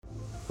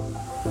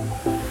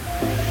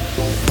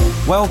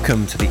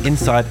Welcome to the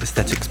Inside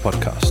Aesthetics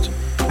podcast.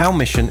 Our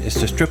mission is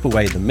to strip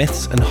away the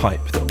myths and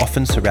hype that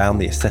often surround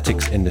the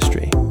aesthetics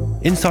industry.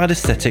 Inside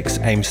Aesthetics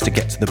aims to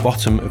get to the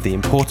bottom of the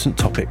important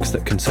topics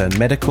that concern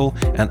medical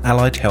and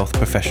allied health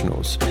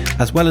professionals,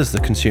 as well as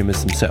the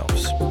consumers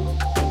themselves.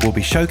 We'll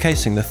be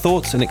showcasing the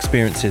thoughts and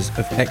experiences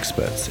of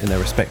experts in their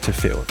respective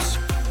fields.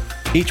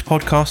 Each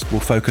podcast will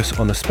focus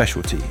on a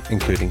specialty,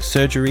 including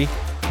surgery,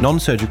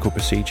 non-surgical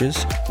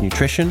procedures,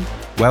 nutrition,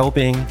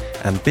 well-being,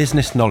 and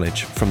business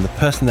knowledge from the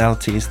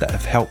personalities that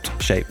have helped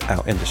shape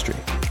our industry.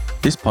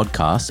 This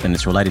podcast and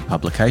its related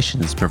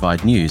publications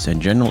provide news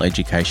and general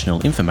educational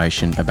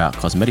information about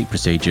cosmetic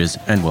procedures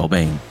and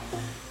well-being.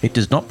 It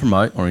does not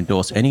promote or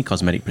endorse any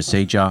cosmetic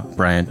procedure,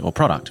 brand, or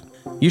product.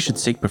 You should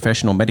seek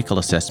professional medical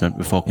assessment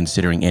before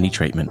considering any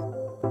treatment.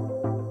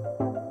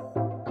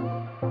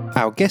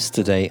 Our guests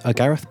today are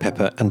Gareth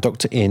Pepper and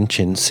Dr. Ian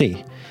Chin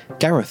Si.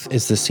 Gareth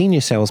is the Senior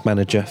Sales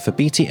Manager for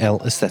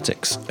BTL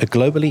Aesthetics, a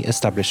globally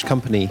established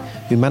company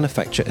who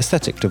manufacture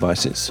aesthetic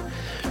devices.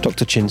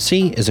 Dr. Chin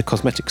Si is a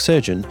cosmetic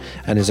surgeon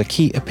and is a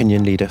key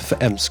opinion leader for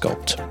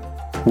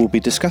Emsculpt. We'll be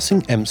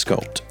discussing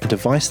Emsculpt, a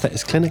device that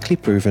is clinically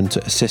proven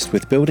to assist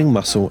with building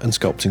muscle and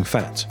sculpting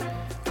fat.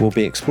 We'll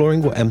be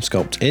exploring what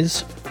Emsculpt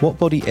is, what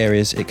body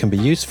areas it can be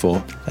used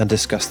for, and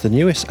discuss the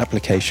newest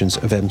applications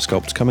of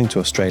Emsculpt coming to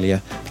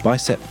Australia,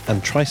 bicep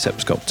and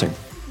tricep sculpting.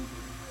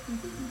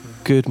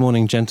 Good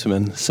morning,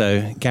 gentlemen.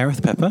 So,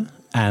 Gareth Pepper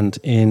and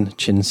Ian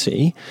Chin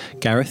Si.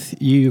 Gareth,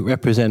 you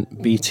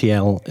represent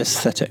BTL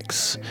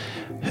Aesthetics.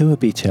 Who are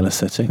BTL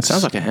Aesthetics? It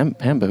sounds like a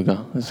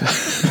hamburger.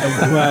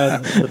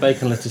 Well, the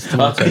bacon, lettuce,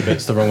 tomato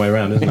bit's the wrong way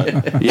around, isn't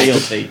it?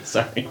 BLT,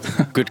 sorry.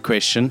 Good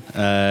question.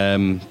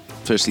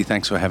 Firstly,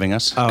 thanks for having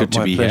us. Good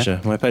to be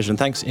here. My pleasure. And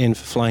thanks, Ian,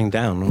 for flying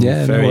down. I'm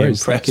Yeah, very no worries.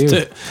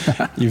 impressed.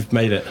 You've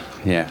made it.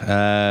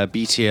 Yeah.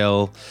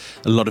 BTL,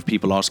 a lot of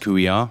people ask who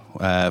we are.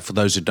 For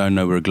those who don't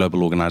know, we're a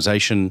global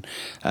organization.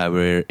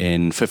 We're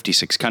in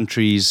 56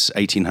 countries,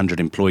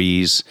 1,800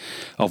 employees,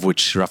 of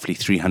which roughly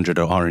 300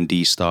 are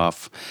R&D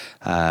staff.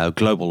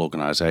 Global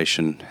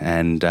organization.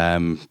 And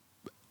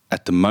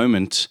at the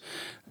moment,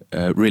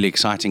 really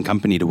exciting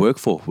company to work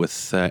for with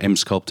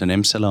Emsculpt and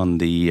Emcella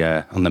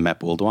on the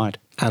map worldwide.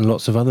 And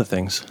lots of other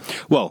things.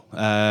 Well,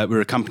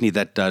 we're a company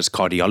that does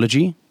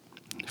cardiology,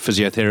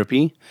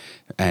 physiotherapy,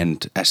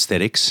 and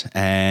aesthetics,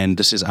 and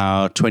this is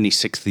our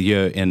 26th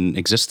year in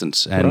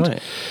existence.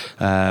 And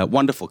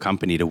wonderful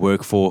company to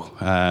work for.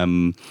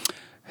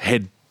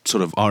 Head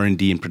sort of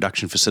R&D and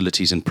production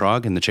facilities in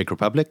Prague in the Czech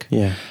Republic.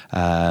 Yeah.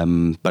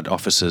 But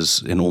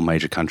offices in all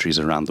major countries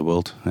around the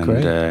world. And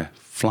Great.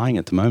 Flying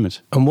at the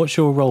moment. And what's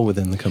your role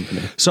within the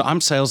company? So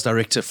I'm sales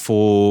director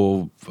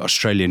for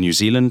Australia and New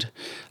Zealand,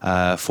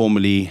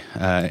 formerly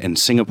in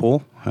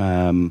Singapore.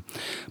 My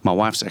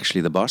wife's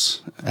actually the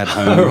boss at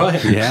home. Oh,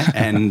 right. Yeah,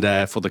 and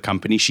for the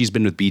company. She's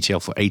been with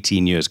BTL for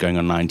 18 years, going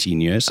on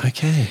 19 years.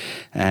 Okay.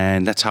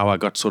 And that's how I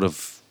got sort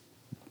of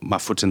my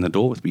foot in the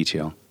door with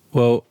BTL.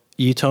 Well,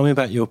 you told me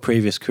about your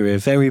previous career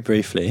very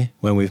briefly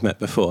when we've met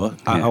before.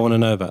 I want to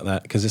know about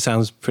that because it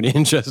sounds pretty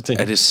interesting.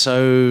 It is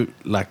so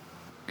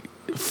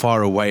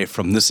far away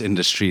from this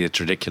industry, it's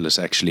ridiculous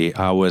actually.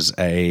 I was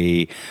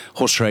a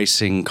horse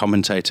racing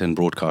commentator and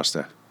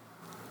broadcaster.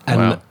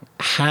 And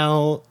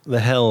how the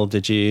hell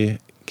did you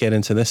get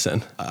into this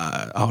then?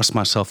 I ask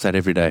myself that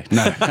every day.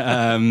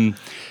 No.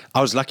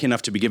 I was lucky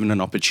enough to be given an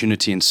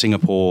opportunity in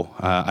Singapore.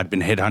 I'd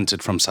been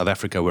headhunted from South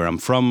Africa, where I'm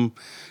from,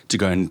 to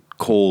go and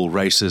call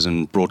races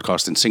and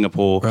broadcast in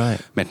Singapore. Right.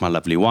 Met my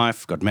lovely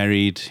wife, got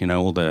married,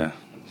 all the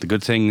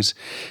good things,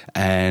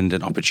 and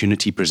an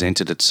opportunity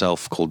presented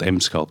itself called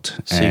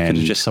Emsculpt. So you could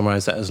have just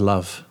summarised that as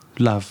love.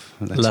 Love.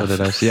 That's Love. what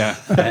it is. Yeah.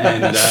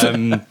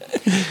 And,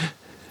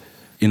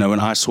 when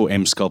I saw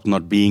Emsculpt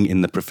not being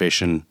in the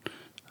profession,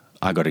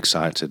 I got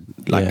excited,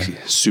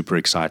 super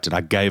excited.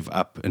 I gave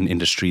up an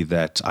industry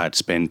that I had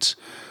spent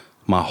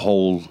my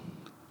whole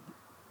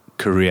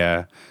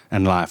career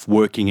and life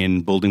working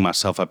in, building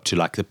myself up to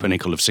the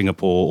pinnacle of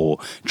Singapore or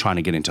trying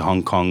to get into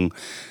Hong Kong.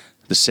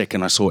 The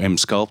second I saw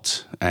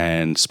Emsculpt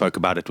and spoke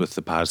about it with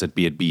the powers that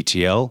be at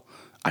BTL,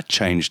 I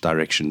changed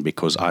direction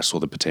because I saw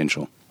the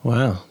potential.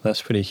 Wow,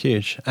 that's pretty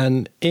huge.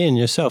 And Ian,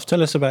 yourself,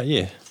 tell us about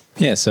you.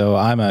 Yeah, so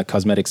I'm a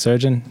cosmetic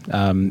surgeon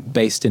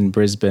based in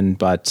Brisbane,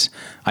 but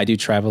I do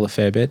travel a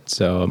fair bit.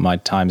 So my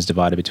time's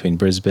divided between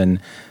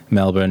Brisbane,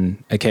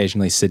 Melbourne,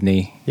 occasionally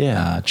Sydney,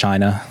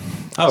 China.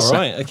 Oh,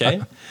 right,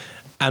 okay.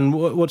 And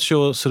what's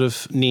your sort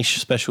of niche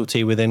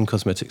specialty within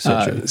cosmetic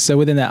surgery? So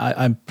within that,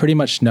 I'm pretty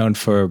much known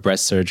for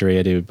breast surgery.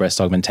 I do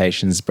breast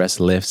augmentations, breast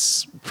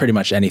lifts, pretty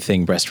much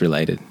anything breast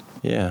related.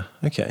 Yeah,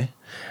 okay.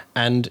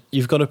 And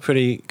you've got a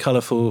pretty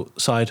colourful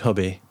side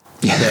hobby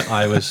that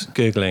I was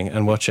Googling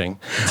and watching.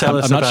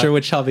 I'm not sure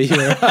which hobby you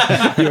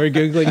were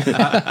Googling.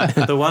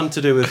 The one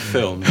to do with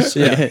films.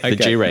 Yeah, okay. The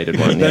G-rated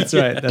one. Yeah.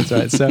 That's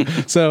right.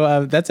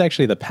 So that's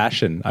actually the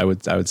passion, I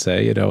would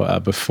say.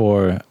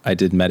 Before I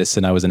did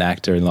medicine, I was an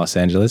actor in Los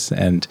Angeles,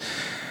 and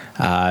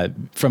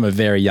from a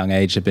very young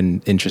age, I've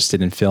been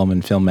interested in film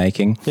and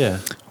filmmaking. Yeah.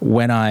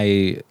 When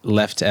I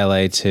left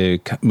LA to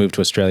move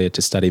to Australia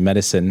to study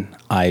medicine,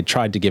 I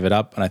tried to give it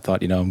up, and I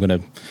thought, I'm going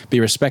to be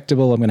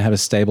respectable. I'm going to have a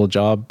stable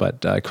job,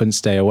 but I couldn't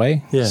stay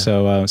away. Yeah.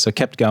 So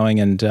kept going,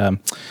 and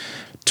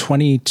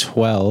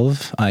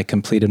 2012, I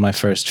completed my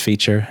first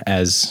feature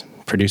as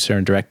producer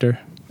and director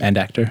and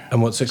actor.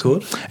 And what's it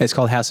called? It's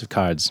called House of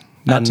Cards.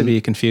 Not to be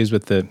confused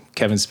with the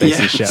Kevin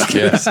Spacey show.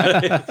 Yes.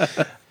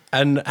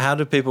 And how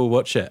did people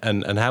watch it,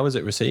 and how was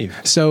it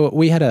received? So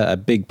we had a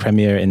big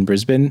premiere in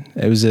Brisbane.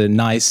 It was a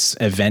nice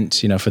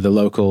event, for the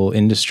local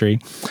industry.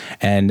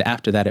 And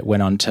after that, it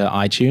went on to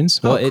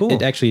iTunes. Well, cool.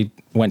 it actually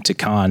went to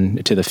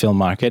Cannes, to the film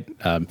market.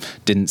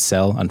 Didn't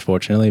sell,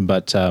 unfortunately,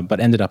 but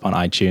ended up on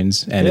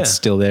iTunes, and it's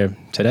still there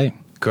today.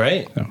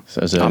 Great.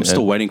 So I'm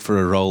still waiting for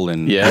a role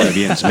in one of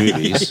Ian's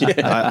movies.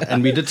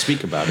 And we did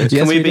speak about it. Can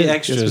Yes, we be did.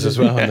 extras as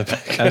well on the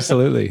back?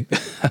 Absolutely.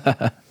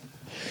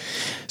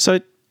 So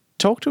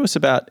talk to us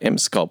about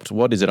Emsculpt.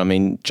 What is it? I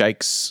mean,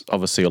 Jake's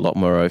obviously a lot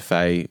more au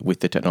fait with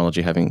the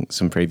technology, having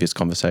some previous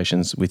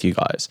conversations with you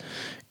guys.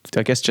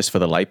 I guess just for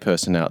the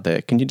layperson out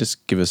there, can you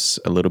just give us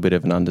a little bit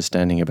of an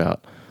understanding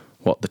about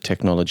what the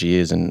technology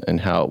is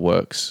and how it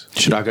works?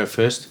 Should I go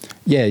first?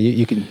 Yeah,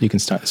 you can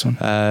start this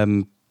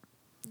one.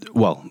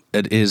 Well,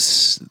 it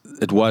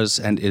was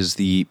and is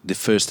the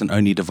first and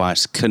only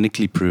device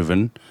clinically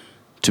proven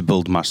to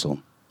build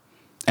muscle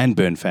and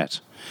burn fat.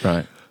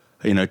 Right.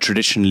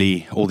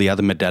 Traditionally, all the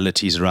other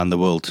modalities around the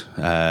world,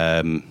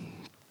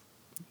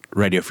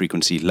 radio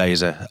frequency,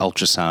 laser,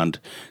 ultrasound,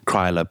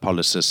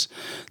 cryolipolysis,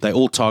 they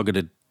all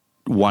targeted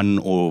one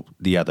or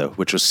the other,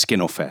 which was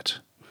skin or fat,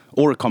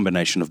 or a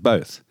combination of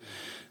both.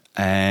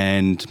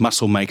 And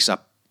muscle makes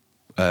up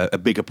a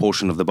bigger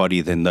portion of the body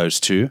than those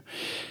two.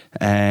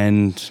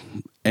 And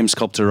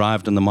Emsculpt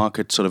arrived on the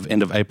market sort of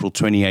end of April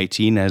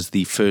 2018 as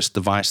the first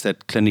device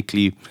that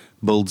clinically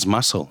builds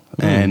muscle.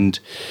 And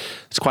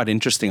it's quite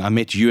interesting. I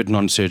met you at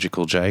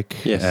Non-Surgical, Jake,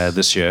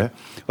 this year,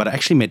 but I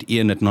actually met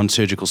Ian at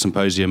Non-Surgical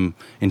Symposium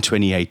in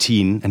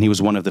 2018, and he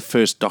was one of the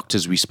first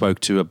doctors we spoke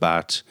to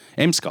about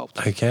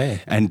Emsculpt.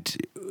 Okay. And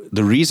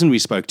the reason we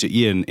spoke to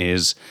Ian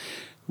is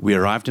we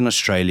arrived in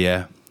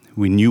Australia,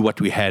 we knew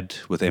what we had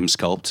with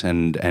Emsculpt,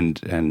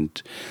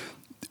 and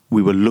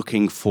we were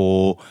looking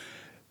for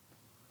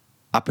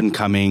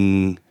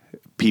up-and-coming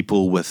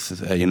people with,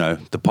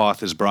 the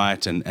path is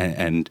bright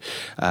and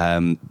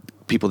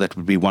people that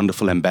would be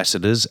wonderful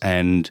ambassadors.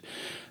 And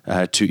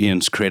to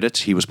Ian's credit,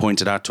 he was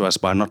pointed out to us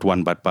by not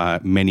one, but by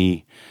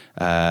many,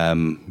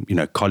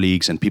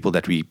 colleagues and people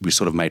that we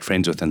sort of made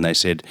friends with. And they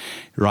said,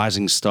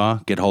 rising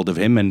star, get hold of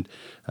him. And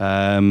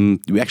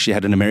we actually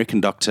had an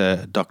American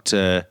doctor,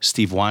 Dr.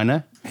 Steve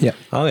Weiner. Yeah.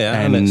 Oh,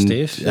 yeah. I met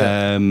Steve.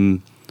 Yeah.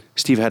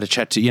 Steve had a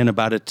chat to Ian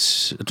about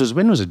it.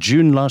 When was it?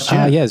 June last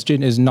year? Yeah, it's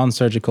June. It was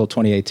Non-Surgical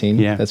 2018.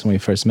 Yeah. That's when we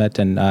first met,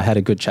 and I had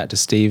a good chat to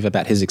Steve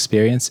about his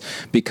experience,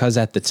 because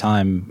at the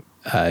time,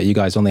 you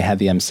guys only had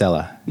the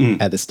Emsella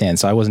at the stand,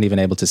 so I wasn't even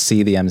able to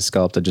see the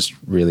Emsculpt. I just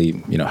really,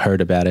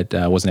 heard about it.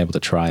 I wasn't able to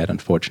try it,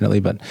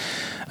 unfortunately, but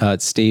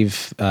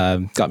Steve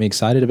got me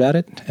excited about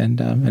it,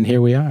 and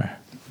here we are.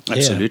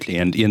 Absolutely.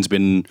 And Ian's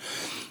been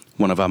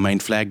one of our main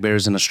flag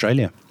bearers in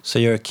Australia. So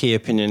you're a key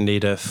opinion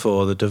leader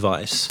for the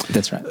device.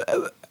 That's right.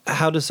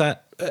 How does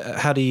that?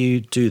 How do you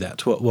do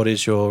that? What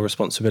is your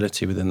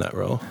responsibility within that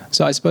role?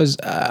 So I suppose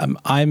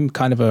I'm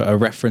kind of a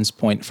reference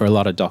point for a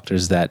lot of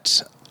doctors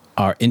that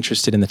are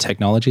interested in the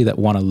technology, that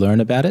want to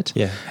learn about it.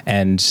 Yeah.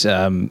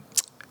 And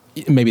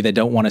maybe they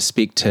don't want to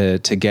speak to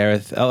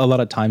Gareth. A lot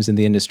of times in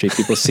the industry,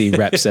 people see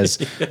reps as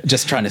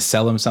just trying to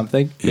sell them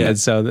something. Yeah. And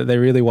so they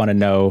really want to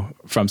know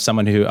from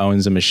someone who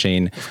owns a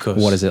machine,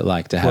 what is it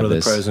like to have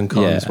this? What are the pros and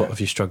cons? Yeah. What have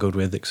you struggled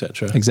with,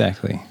 etc.?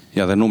 Exactly.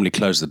 Yeah, they normally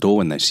close the door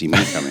when they see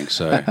me coming.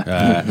 So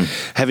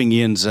having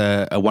Ian's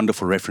a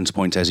wonderful reference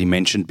point, as he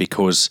mentioned,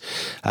 because,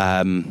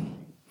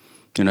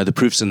 the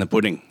proof's in the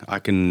pudding. I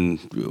can,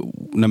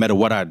 no matter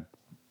what I'd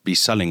be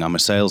selling, I'm a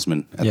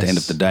salesman at the end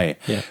of the day.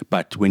 Yeah.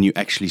 But when you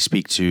actually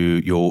speak to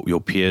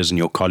your peers and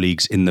your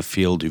colleagues in the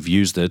field who've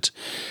used it,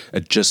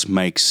 it just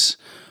makes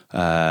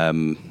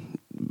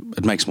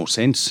more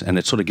sense, and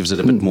it sort of gives it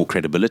a bit more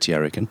credibility, I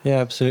reckon. Yeah,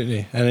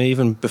 absolutely. And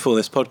even before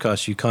this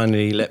podcast, you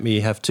kindly let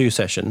me have 2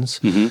 sessions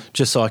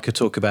just so I could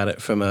talk about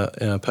it from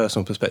a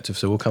personal perspective.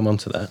 So we'll come on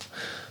to that.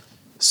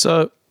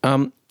 So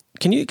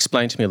can you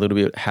explain to me a little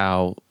bit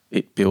how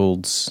it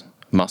builds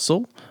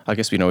muscle? I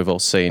guess we've all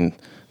seen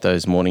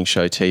those morning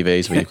show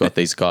TVs where you've got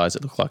these guys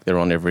that look like they're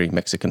on every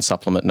Mexican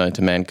supplement known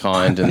to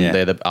mankind, and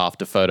they're the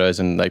after photos,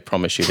 and they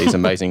promise you these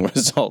amazing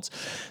results.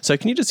 So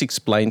can you just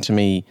explain to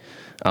me,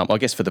 I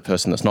guess for the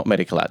person that's not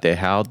medical out there,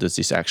 how does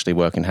this actually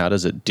work, and how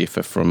does it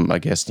differ from, I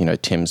guess,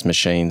 Tim's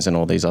machines and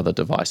all these other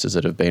devices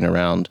that have been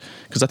around?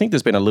 Because I think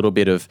there's been a little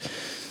bit of,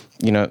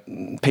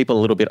 people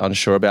a little bit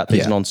unsure about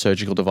these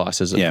non-surgical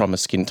devices that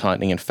promise skin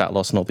tightening and fat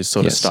loss and all this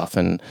sort of stuff,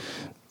 and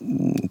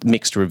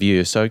mixed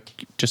reviews. So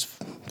just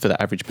for the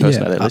average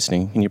person out there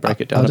listening, can you break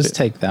it down I'll a just bit?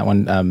 take that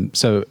one.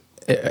 So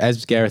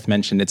as Gareth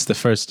mentioned, it's the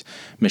first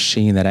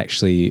machine that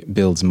actually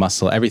builds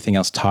muscle. Everything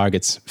else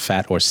targets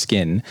fat or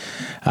skin.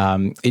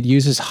 It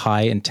uses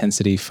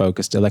high-intensity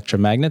focused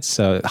electromagnets,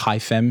 so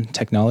high-FEM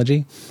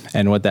technology.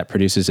 And what that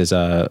produces is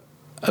a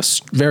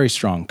very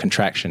strong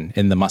contraction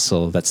in the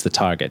muscle that's the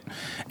target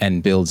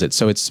and builds it.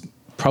 So it's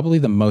probably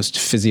the most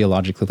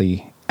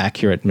physiologically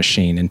accurate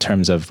machine in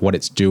terms of what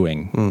it's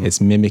doing.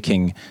 It's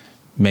mimicking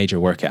major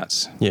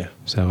workouts. Yeah.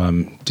 So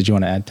did you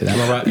want to add to that?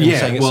 Am I right in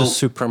saying it's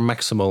a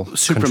supramaximal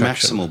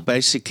contraction? Supramaximal.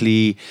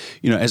 Basically,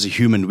 as a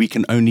human, we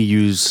can only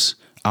use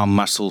our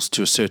muscles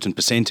to a certain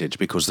percentage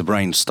because the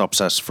brain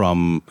stops us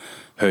from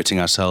hurting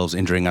ourselves,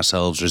 injuring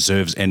ourselves,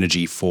 reserves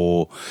energy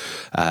for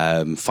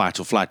fight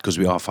or flight because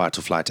we are fight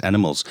or flight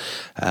animals.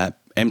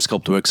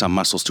 M-Sculpt works our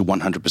muscles to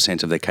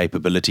 100% of their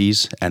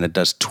capabilities, and it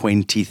does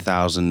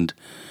 20,000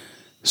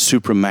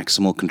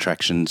 supramaximal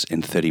contractions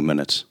in 30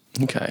 minutes.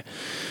 Okay.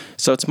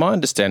 So it's my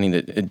understanding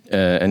that,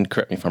 and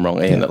correct me if I'm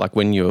wrong, Ian, that like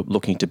when you're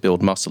looking to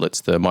build muscle,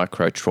 it's the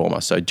micro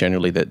trauma. So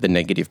generally the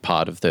negative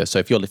part of so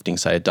if you're lifting,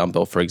 say, a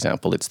dumbbell, for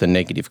example, it's the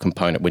negative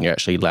component when you're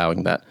actually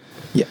allowing that,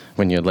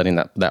 when you're letting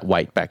that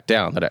weight back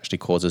down, that actually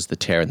causes the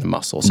tear in the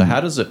muscle. So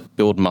how does it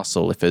build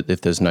muscle if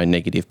there's no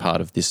negative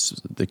part of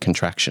the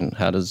contraction?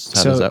 How does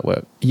that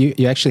work?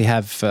 You actually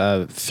have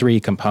three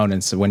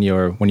components when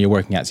you're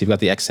working out. So you've got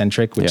the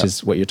eccentric, which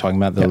is what you're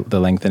talking about, the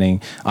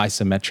lengthening,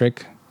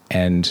 isometric,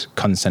 and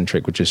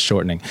concentric, which is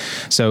shortening.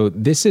 So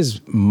this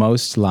is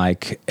most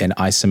like an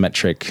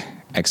isometric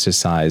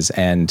exercise,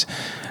 and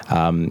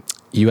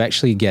you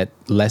actually get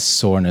less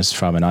soreness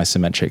from an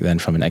isometric than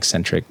from an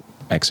eccentric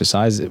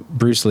exercise.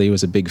 Bruce Lee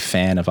was a big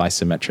fan of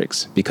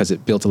isometrics because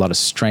it built a lot of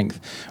strength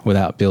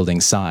without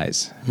building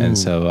size. And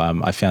so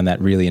I found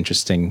that really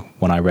interesting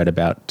when I read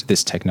about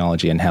this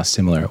technology and how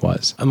similar it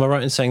was. Am I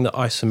right in saying that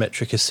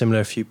isometric is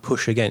similar? If you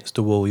push against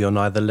a wall, you're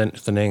neither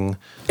lengthening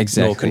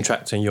nor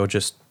contracting, you're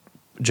just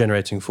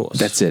generating force.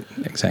 That's it,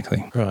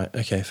 exactly. Right,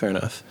 okay, fair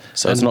enough.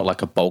 So it's not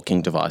like a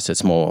bulking device,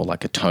 it's more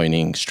like a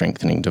toning,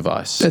 strengthening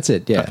device. That's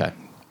it, yeah. Okay.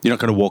 You're not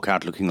going to walk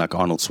out looking like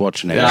Arnold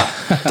Schwarzenegger.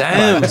 Yeah.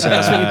 Damn, that's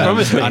what you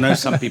promised me. I know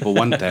some people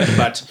want that,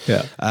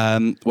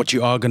 but what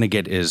you are going to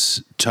get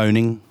is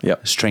toning,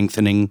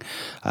 strengthening,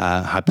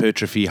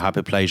 hypertrophy,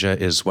 hyperplasia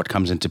is what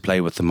comes into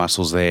play with the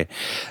muscles there.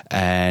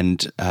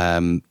 And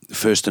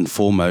first and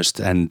foremost,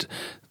 and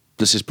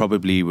this is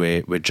probably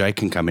where Jay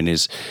can come in,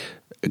 is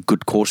a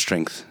good core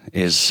strength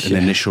is an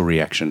initial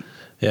reaction.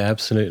 Yeah,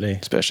 absolutely.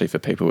 Especially for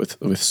people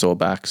with sore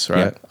backs,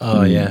 right? Yeah.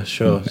 Oh, yeah,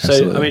 sure.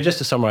 Absolutely. So, I mean, just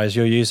to summarize,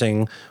 you're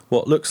using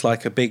what looks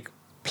like a big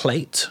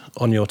plate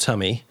on your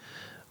tummy,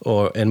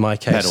 or in my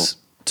case,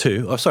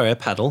 a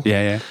paddle.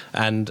 Yeah.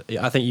 And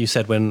I think you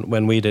said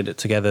when we did it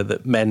together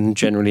that men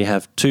generally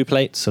have two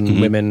plates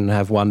and women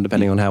have one,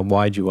 depending on how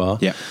wide you are.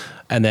 Yeah.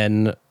 And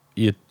then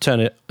you turn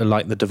it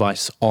like the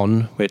device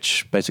on,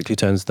 which basically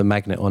turns the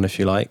magnet on, if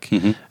you like,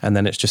 and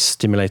then it's just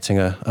stimulating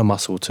a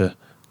muscle to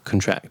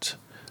contract.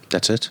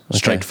 That's it. Okay.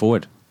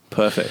 Straightforward.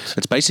 Perfect.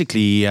 It's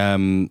basically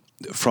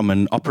from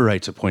an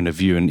operator point of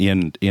view, and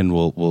Ian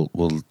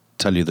will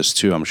tell you this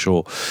too, I'm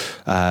sure.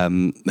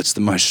 It's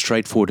the most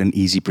straightforward and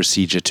easy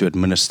procedure to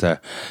administer.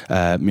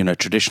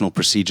 Traditional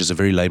procedures are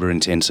very labor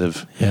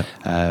intensive. Yeah.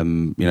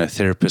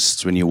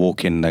 Therapists, when you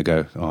walk in, they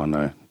go, "Oh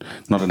no,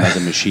 not another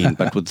machine."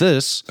 But with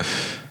this,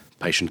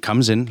 patient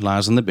comes in,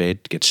 lies on the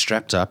bed, gets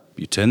strapped up,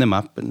 you turn them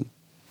up, and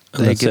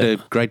they get a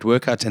great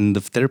workout, and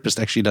the therapist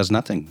actually does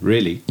nothing,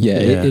 really. Yeah,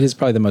 it is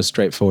probably the most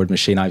straightforward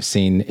machine I've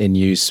seen in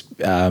use.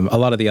 A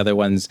lot of the other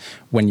ones,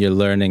 when you're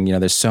learning,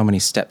 there's so many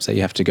steps that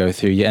you have to go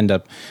through.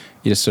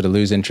 You just sort of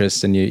lose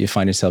interest and you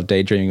find yourself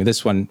daydreaming.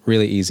 This one,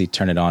 really easy,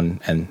 turn it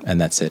on and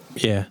that's it.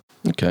 Yeah.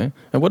 Okay.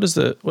 And what does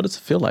it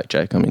feel like,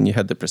 Jake? I mean, you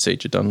had the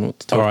procedure done.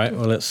 All right.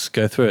 Well, let's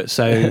go through it.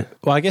 So,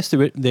 I guess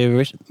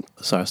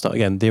I'll start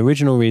again. The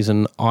original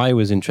reason I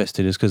was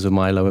interested is because of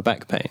my lower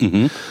back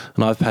pain.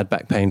 And I've had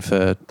back pain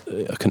for,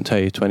 I couldn't tell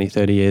you, 20,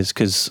 30 years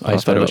because I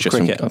played a lot of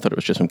cricket. I thought it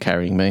was just from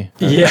carrying me.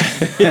 Yeah.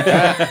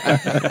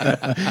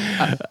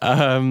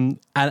 And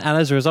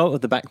as a result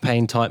of the back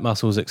pain, tight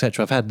muscles,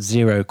 etc., I've had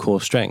zero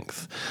core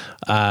strength.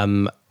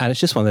 And it's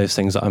just one of those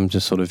things that I'm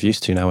just sort of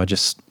used to now. I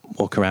just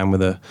walk around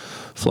with a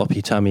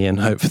floppy tummy and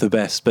hope for the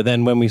best. But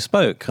then when we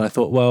spoke, I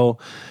thought, well,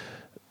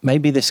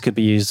 maybe this could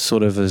be used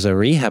sort of as a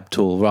rehab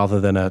tool rather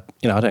than I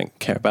don't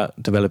care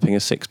about developing a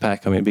six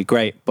pack. I mean, it'd be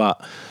great,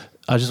 but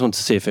I just want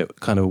to see if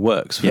it kind of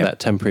works for that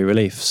temporary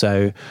relief.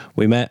 So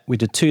we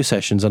did 2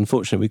 sessions.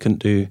 Unfortunately, we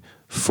couldn't do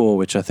 4,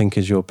 which I think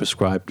is your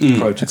prescribed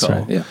protocol. That's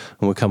right, yeah.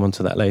 And we'll come on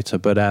to that later.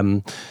 But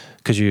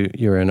because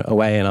you're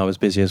away and I was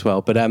busy as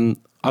well. But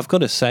I've got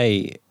to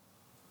say,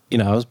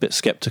 I was a bit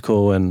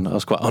skeptical and I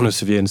was quite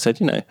honest with you and said,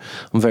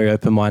 I'm very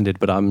open-minded,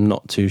 but I'm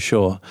not too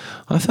sure.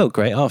 I felt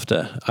great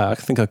after. I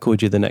think I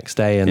called you the next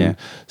day and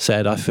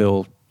said, I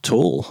feel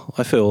tall.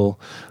 I feel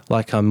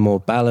like I'm more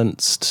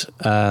balanced.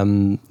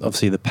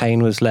 Obviously, the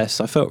pain was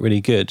less. I felt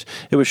really good.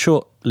 It was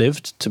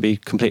short-lived, to be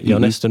completely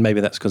honest, and maybe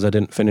that's because I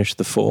didn't finish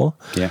the 4.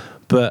 Yeah.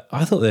 But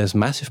I thought there's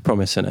massive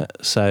promise in it.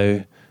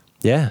 So,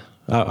 yeah,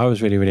 I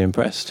was really, really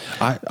impressed.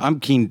 I'm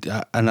keen,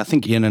 and I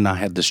think Ian and I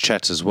had this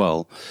chat as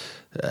well.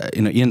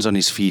 Ian's on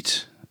his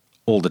feet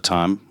all the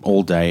time,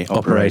 all day,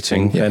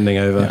 operating, bending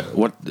over.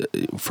 What,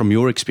 from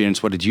your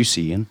experience, what did you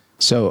see, Ian?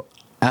 So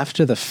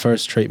after the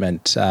first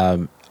treatment,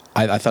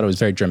 I thought it was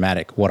very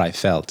dramatic what I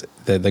felt.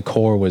 The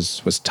core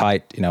was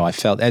tight. I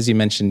felt, as you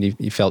mentioned,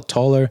 you felt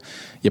taller,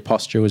 your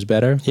posture was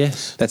better.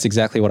 Yes. That's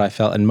exactly what I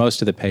felt. And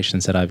most of the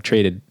patients that I've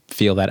treated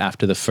feel that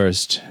after the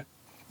first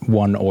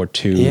 1 or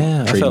 2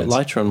 treatments. I felt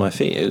lighter on my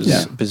feet. It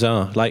was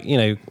bizarre. Like,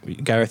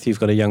 Gareth, you've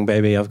got a young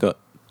baby, I've got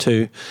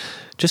 2.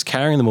 Just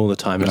carrying them all the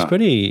time, it's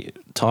pretty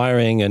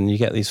tiring, and you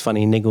get these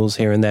funny niggles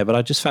here and there, but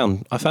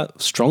I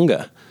felt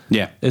stronger.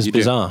 Yeah, it's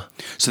bizarre.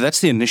 So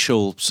that's the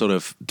initial sort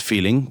of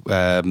feeling,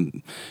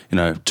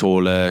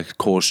 taller,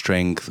 core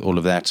strength, all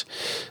of that.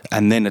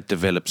 And then it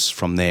develops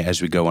from there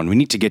as we go on. We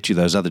need to get you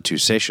those other 2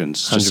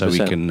 sessions just 100%. So we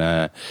can,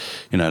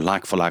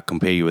 like for like,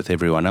 compare you with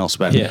everyone else.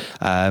 But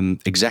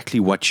exactly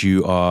what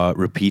you are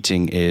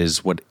repeating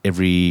is what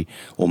every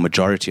or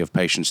majority of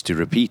patients do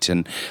repeat.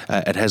 And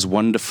it has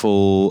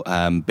wonderful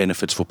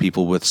benefits for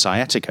people with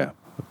sciatica.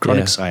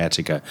 Chronic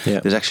sciatica. Yeah.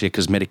 There's actually a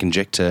cosmetic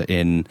injector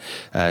in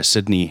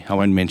Sydney. I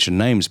won't mention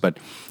names, but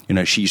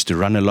she used to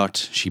run a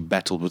lot. She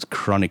battled with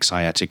chronic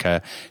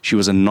sciatica. She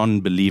was a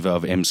non-believer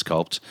of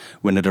Emsculpt.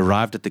 When it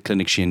arrived at the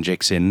clinic she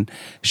injects in,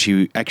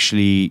 she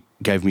actually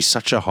gave me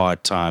such a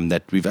hard time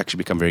that we've actually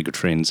become very good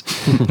friends.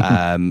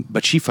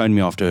 But she phoned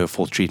me after her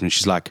 4th treatment.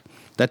 She's like,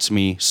 "That's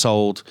me,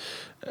 sold.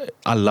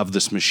 I love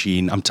this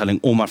machine. I'm telling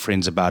all my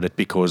friends about it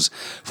because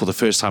for the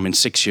first time in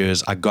 6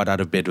 years, I got out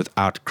of bed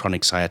without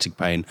chronic sciatic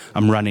pain.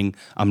 I'm running,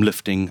 I'm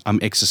lifting, I'm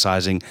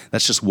exercising.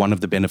 That's just one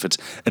of the benefits.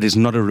 It is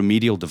not a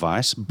remedial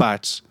device,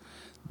 but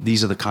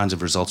these are the kinds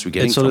of results we're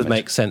getting from it. It sort of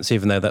makes sense,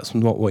 even though that's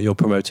not what you're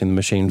promoting the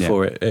machine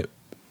for. It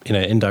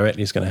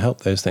indirectly is going to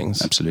help those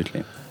things.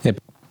 Absolutely. Yep.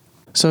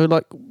 So,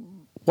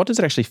 what does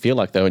it actually feel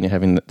like though when you're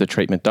having the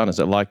treatment done? Is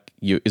it like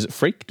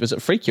does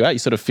it freak you out? You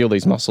sort of feel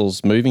these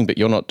muscles moving, but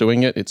you're not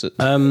doing it. Gareth,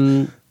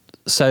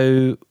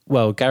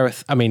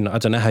 I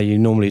don't know how you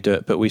normally do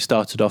it, but we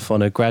started off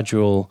on a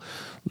gradual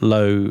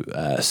low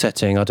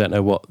setting. I don't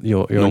know what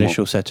your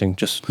initial setting,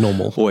 just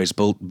normal. Always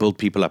build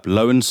people up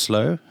low and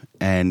slow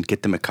and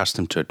get them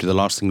accustomed to it. The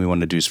last thing we want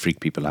to do is freak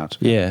people out.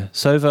 Yeah.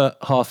 So over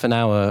half an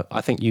hour,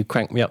 I think you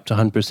cranked me up to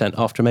 100%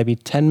 after maybe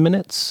 10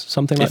 minutes,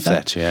 something like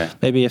that.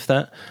 Maybe if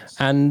that.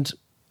 And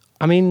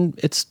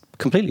it's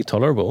completely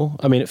tolerable.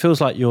 It feels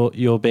like you're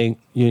doing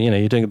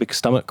a big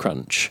stomach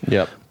crunch.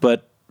 Yep.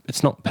 But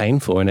it's not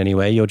painful in any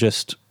way. You're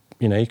just,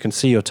 you can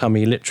see your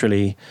tummy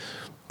literally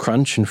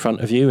crunch in front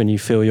of you, and you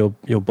feel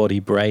your body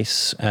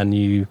brace, and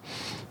you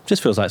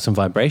just feels like some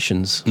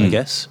vibrations, I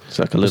guess. It's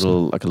like a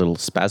little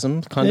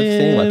spasm kind of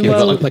thing. Like you've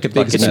got like a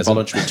big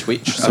involuntary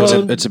twitch.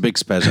 It's a big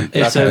spasm.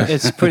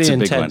 It's pretty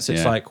intense.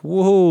 It's like,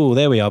 whoa,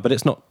 there we are, but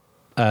it's not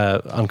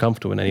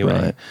uncomfortable in any way.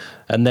 Right.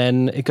 And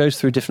then it goes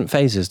through different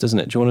phases, doesn't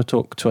it? Do you want to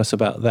talk to us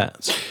about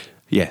that?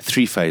 Yeah,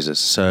 3 phases.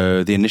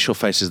 So the initial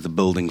phase is the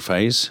building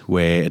phase,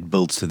 where it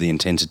builds to the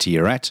intensity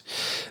you're at.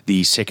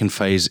 The second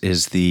phase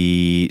is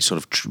the sort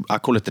of, I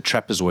call it the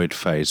trapezoid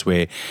phase,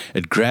 where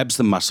it grabs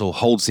the muscle,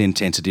 holds the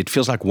intensity. It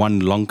feels like one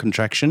long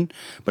contraction,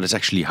 but it's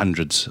actually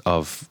hundreds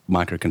of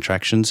micro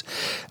contractions.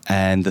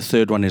 And the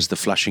third one is the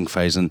flushing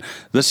phase. And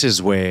this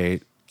is where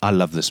I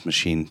love this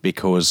machine,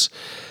 because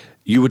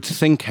you would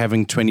think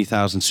having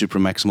 20,000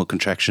 supramaximal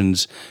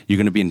contractions, you're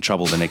going to be in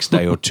trouble the next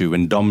day or 2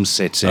 when DOMS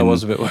sets in. I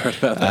was a bit worried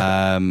about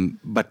that.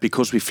 But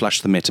because we flush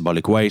the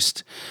metabolic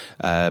waste,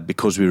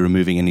 because we're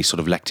removing any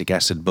sort of lactic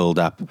acid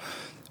buildup,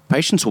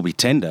 patients will be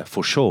tender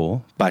for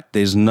sure, but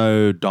there's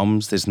no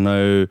DOMS, there's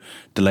no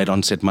delayed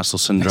onset muscle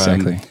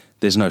syndrome. Exactly.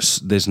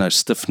 There's no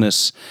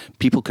stiffness.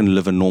 People can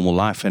live a normal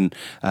life. And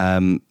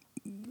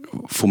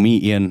for me,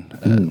 Ian,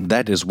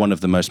 that is one of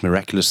the most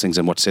miraculous things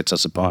and what sets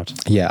us apart.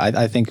 Yeah,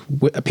 I think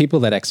people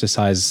that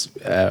exercise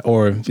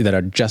or that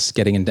are just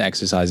getting into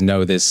exercise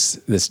know this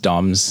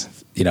DOMS,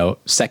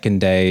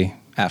 second day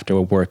after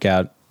a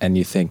workout, and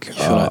you think,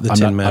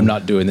 I'm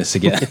not doing this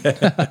again.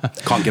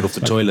 Can't get off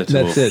the toilet.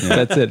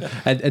 That's it.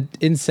 And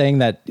in saying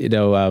that,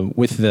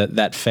 with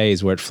that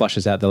phase where it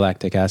flushes out the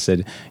lactic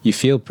acid, you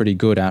feel pretty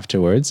good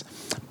afterwards.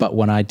 But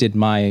when I did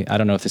I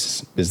don't know if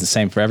this is the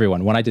same for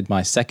everyone. When I did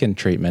my second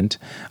treatment,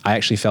 I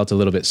actually felt a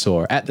little bit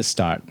sore at the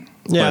start.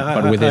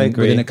 Yeah, but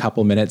within a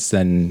couple minutes,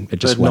 then it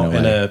just went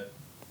away.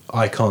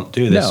 I can't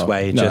do this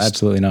way. No,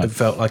 absolutely not. It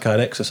felt like I'd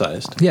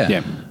exercised.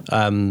 Yeah.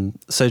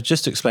 So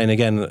just to explain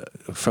again,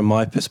 from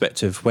my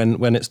perspective,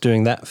 when it's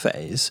doing that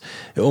phase,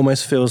 it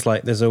almost feels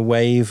like there's a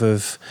wave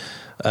of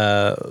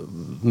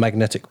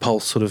magnetic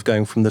pulse sort of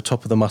going from the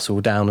top of the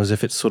muscle down, as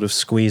if it's sort of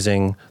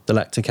squeezing the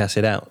lactic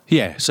acid out.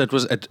 Yeah. So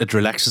it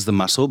relaxes the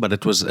muscle, but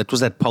it was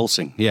that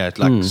pulsing. Yeah.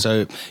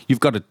 So you've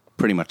got it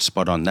pretty much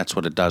spot on. That's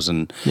what it does.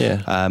 And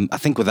I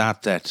think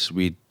without that,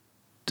 we'd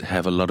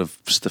have a lot of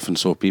stiff and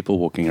sore people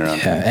walking around.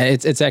 Yeah,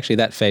 and it's actually,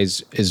 that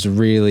phase is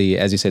really,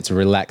 as you said, it's a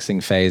relaxing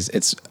phase.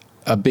 It's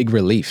a big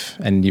relief,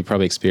 and you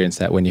probably experienced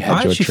that when you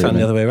had your treatment. I actually found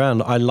the other way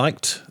around. I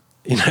liked,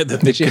 the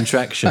big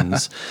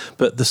contractions,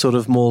 but the sort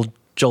of more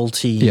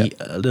jolty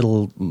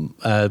little,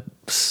 I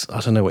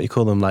don't know what you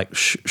call them, like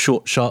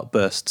short, sharp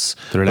bursts.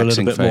 The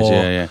relaxing a little bit phase,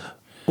 more, yeah.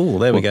 Oh,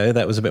 there we go.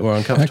 That was a bit more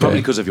uncomfortable. Probably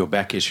because of your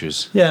back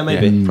issues. Yeah,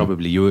 maybe.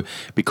 Probably.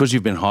 Because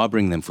you've been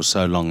harboring them for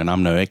so long, and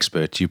I'm no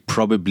expert,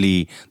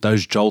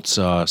 those jolts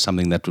are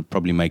something that would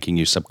probably making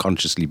you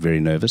subconsciously very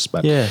nervous,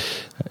 but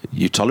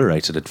you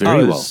tolerated it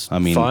very well. I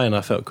mean, fine.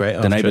 I felt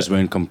great. The neighbours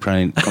weren't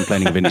complaining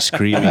of any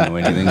screaming or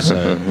anything.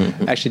 So,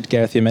 actually,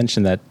 Gareth, you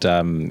mentioned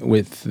that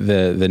with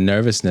the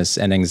nervousness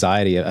and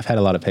anxiety, I've had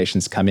a lot of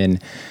patients come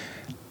in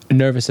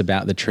nervous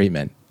about the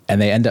treatment. And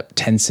they end up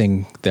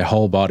tensing their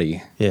whole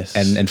body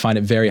and find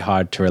it very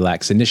hard to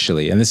relax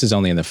initially. And this is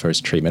only in the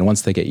first treatment.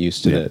 Once they get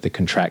used to the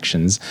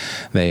contractions,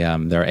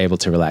 they're able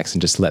to relax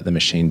and just let the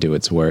machine do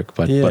its work.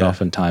 But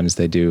oftentimes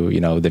they do,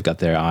 they've got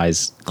their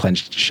eyes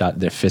clenched shut,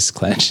 their fists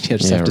clenched. You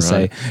just have to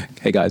say,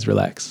 hey guys,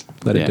 relax.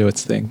 Let it do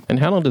its thing. And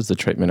how long does the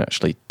treatment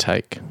actually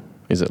take?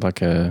 Is it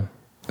like a...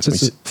 So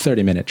it's a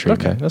 30-minute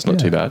treatment. Okay, that's not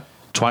too bad.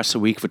 Twice a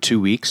week for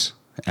 2 weeks,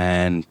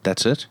 and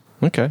that's it.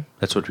 Okay.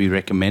 That's what we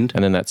recommend.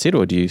 And then that's it,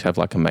 or do you have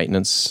like a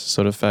maintenance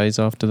sort of phase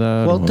after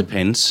that? Well, it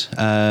depends.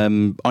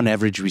 On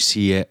average, we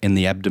see in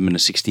the abdomen a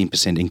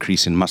 16%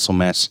 increase in muscle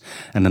mass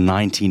and a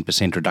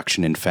 19%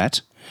 reduction in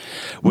fat,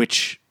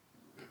 which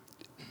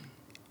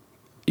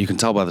you can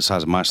tell by the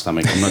size of my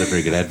stomach. I'm not a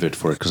very good advert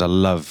for it because I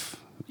love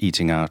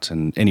eating out.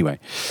 And anyway,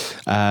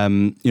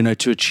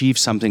 to achieve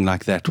something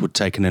like that would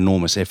take an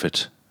enormous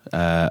effort.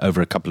 Over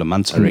a couple of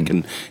months, I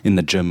reckon, in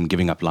the gym,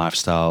 giving up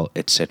lifestyle,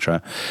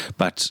 etc.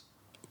 But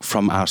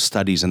from our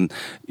studies, and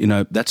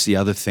that's the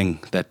other thing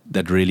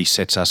that really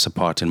sets us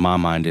apart in my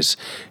mind is,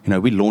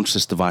 we launched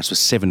this device with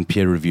 7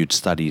 peer-reviewed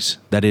studies.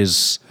 That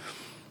is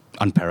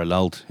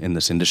unparalleled in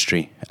this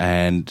industry,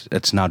 and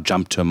it's now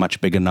jumped to a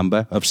much bigger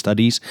number of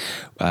studies.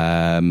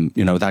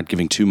 Without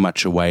giving too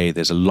much away,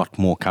 there's a lot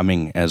more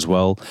coming as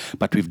well.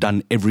 But we've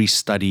done every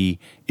study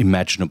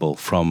imaginable,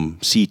 from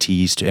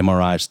CTs to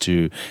MRIs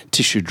to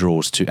tissue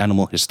draws to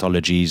animal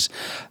histologies.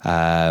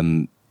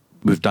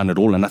 We've done it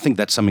all, and I think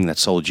that's something that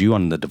sold you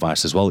on the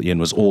device as well, Ian,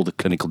 was all the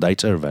clinical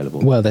data available.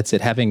 Well, that's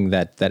it. Having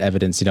that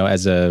evidence,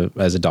 as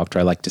a doctor,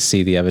 I like to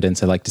see the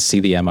evidence. I like to see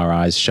the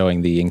MRIs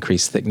showing the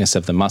increased thickness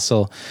of the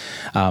muscle.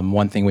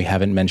 One thing we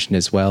haven't mentioned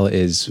as well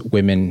is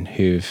women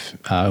who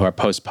are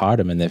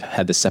postpartum and they've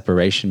had the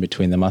separation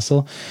between the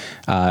muscle.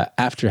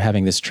 After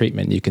having this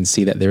treatment, you can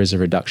see that there is a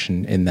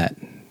reduction in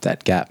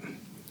that gap.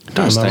 Am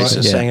I right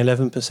in saying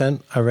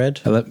 11%, I read?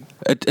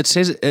 It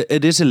says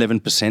it is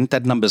 11%.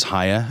 That number's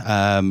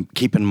higher.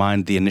 Keep in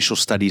mind the initial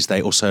studies,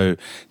 they also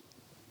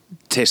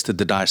tested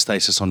the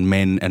diastasis on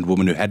men and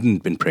women who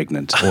hadn't been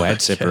pregnant or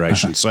had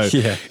separation. So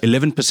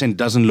 11%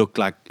 doesn't look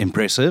like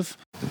impressive.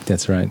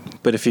 That's right.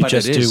 But if you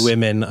just do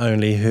women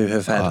only who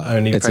have had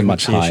only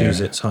pregnancy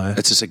issues, it's higher.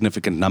 It's a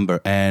significant number.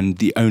 And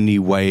the only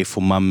way for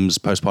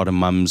postpartum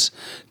mums,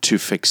 to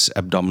fix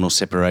abdominal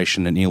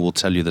separation, and Ian will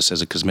tell you this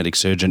as a cosmetic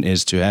surgeon,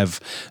 is to have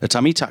a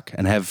tummy tuck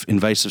and have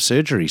invasive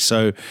surgery.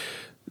 So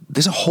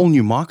there's a whole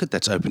new market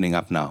that's opening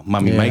up now.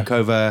 Mummy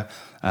makeover.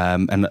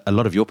 And a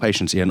lot of your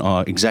patients, Ian,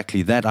 are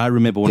exactly that. I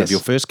remember one of your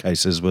first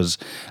cases was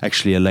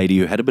actually a lady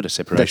who had a bit of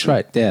separation. That's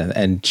right, yeah.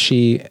 And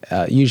she,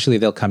 usually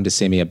they'll come to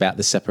see me about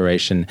the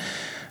separation,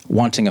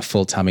 wanting a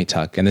full tummy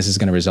tuck. And this is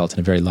going to result in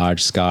a very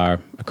large scar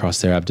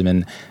across their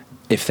abdomen.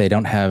 If they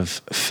don't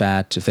have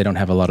fat, if they don't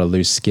have a lot of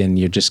loose skin,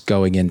 you're just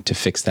going in to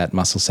fix that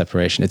muscle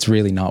separation. It's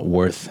really not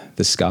worth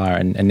the scar.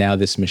 And now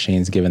this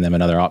machine's given them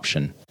another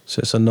option. So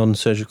it's a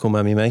non-surgical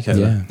mummy makeover?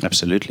 Yeah,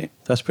 absolutely.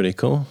 That's pretty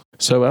cool.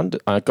 So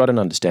I got an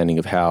understanding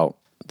of how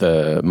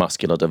the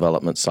muscular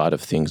development side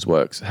of things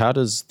works. How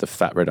does the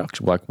fat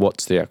reduction,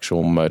 what's the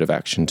actual mode of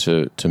action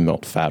to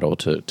melt fat or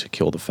to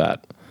kill the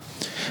fat?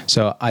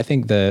 So I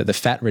think the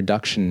fat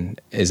reduction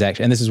is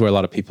actually, and this is where a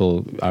lot of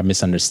people are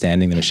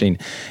misunderstanding the machine,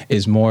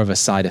 is more of a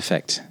side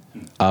effect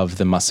of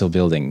the muscle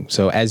building.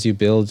 So as you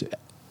build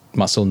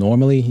muscle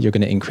normally, you're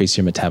going to increase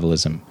your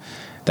metabolism.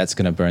 That's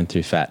going to burn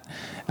through fat.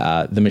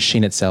 The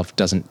machine itself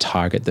doesn't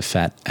target the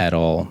fat at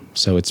all.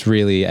 So it's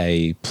really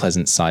a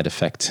pleasant side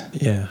effect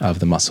of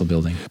the muscle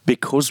building.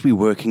 Because we're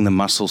working the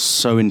muscles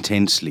so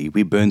intensely,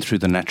 we burn through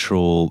the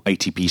natural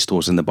ATP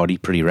stores in the body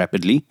pretty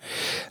rapidly.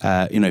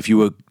 If you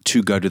were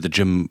to go to the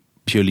gym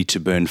purely to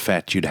burn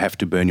fat, you'd have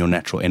to burn your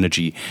natural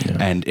energy,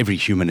 and every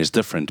human is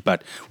different.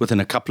 But within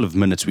a couple of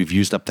minutes, we've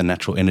used up the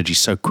natural energy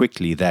so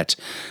quickly that,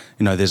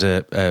 there's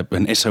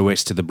an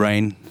SOS to the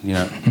brain,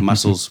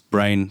 muscles,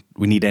 brain,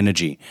 we need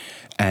energy.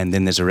 And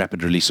then there's a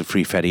rapid release of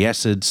free fatty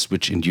acids,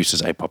 which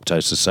induces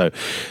apoptosis. So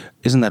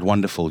isn't that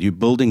wonderful? You're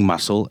building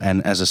muscle,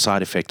 and as a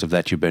side effect of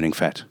that, you're burning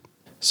fat.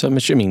 So I'm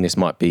assuming this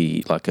might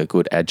be like a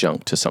good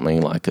adjunct to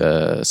something like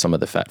some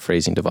of the fat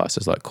freezing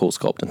devices like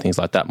CoolSculpt and things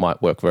like that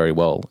might work very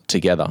well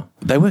together.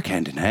 They work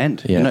hand in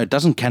hand. Yeah. It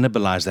doesn't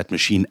cannibalize that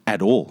machine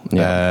at all.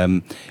 Yeah.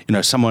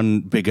 Someone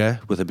bigger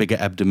with a bigger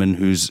abdomen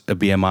who's a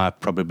BMI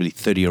probably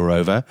 30 or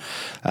over,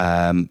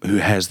 who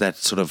has that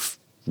sort of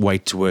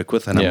weight to work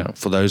with. And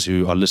for those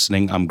who are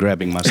listening, I'm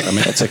grabbing my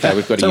stomach. That's okay.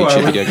 We've got a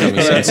YouTube video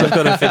coming soon. I've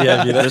got a video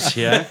of you there. This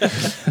here.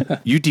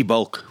 You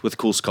debulk with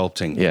Cool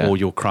Sculpting or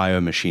your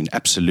cryo machine.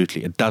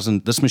 Absolutely.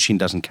 This machine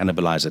doesn't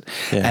cannibalize it.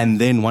 Yeah. And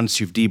then once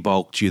you've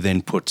debulked, you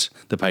then put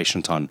the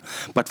patient on.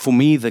 But for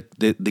me,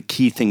 the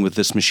key thing with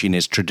this machine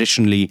is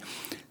traditionally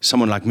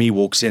someone like me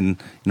walks in,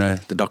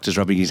 the doctor's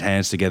rubbing his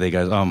hands together. He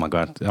goes, oh my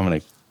God, I'm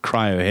going to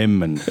cryo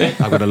him and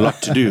I've got a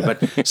lot to do.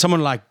 But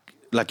someone like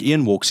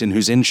Ian walks in,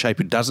 who's in shape,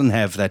 who doesn't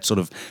have that sort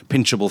of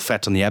pinchable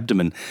fat on the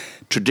abdomen,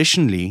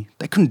 traditionally,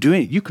 they couldn't do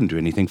it. You couldn't do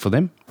anything for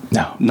them.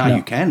 No,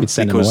 you can. We'd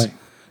send them away.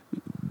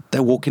 They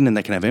walk in and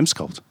they can have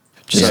M-Sculpt.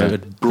 So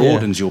it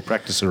broadens your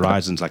practice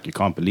horizons like you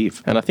can't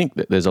believe. And I think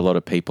that there's a lot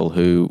of people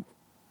who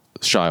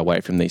shy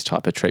away from these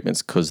type of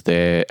treatments because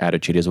their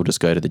attitude is, we'll just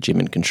go to the gym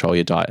and control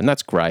your diet. And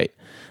that's great.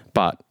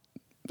 But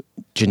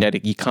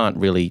you can't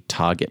really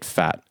target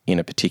fat in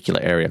a particular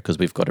area because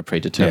we've got a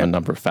predetermined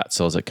number of fat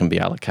cells that can be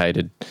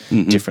allocated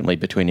differently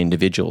between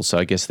individuals. So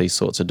I guess these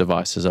sorts of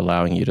devices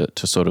allowing you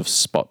to sort of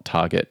spot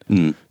target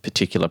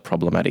particular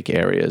problematic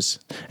areas.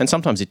 And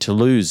sometimes to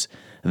lose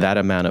that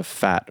amount of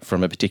fat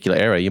from a particular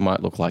area, you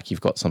might look like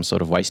you've got some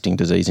sort of wasting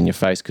disease in your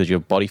face because your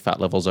body fat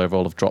levels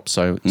overall have dropped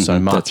so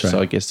much. Right. So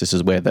I guess this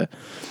is where the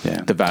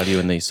value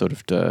in these sort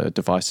of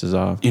devices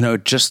are.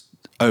 It just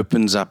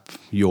opens up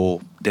your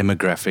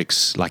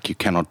demographics like you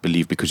cannot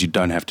believe because you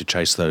don't have to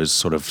chase those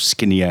sort of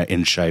skinnier,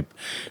 in shape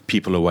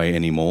people away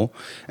anymore.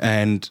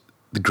 And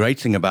the great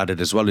thing about it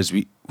as well is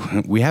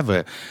we have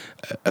a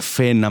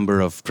fair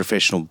number of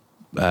professional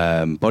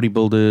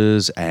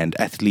bodybuilders and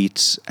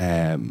athletes,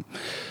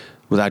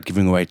 without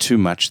giving away too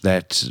much,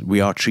 that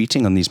we are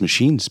treating on these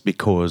machines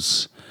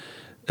because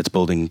it's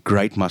building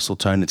great muscle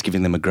tone. It's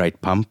giving them a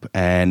great pump.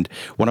 And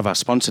one of our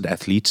sponsored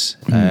athletes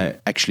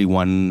actually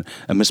won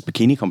a Miss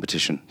Bikini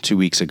competition 2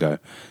 weeks ago.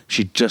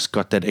 She just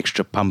got that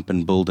extra pump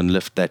and build and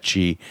lift that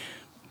she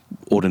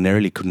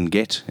ordinarily couldn't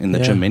get in the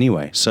gym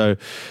anyway. So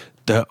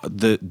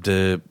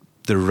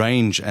the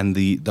range and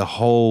the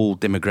whole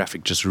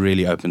demographic just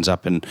really opens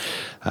up, and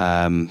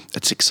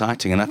it's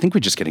exciting. And I think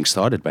we're just getting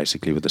started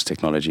basically with this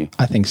technology.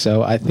 I think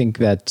so. I think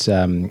that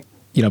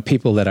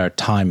people that are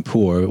time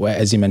poor,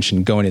 as you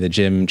mentioned, going to the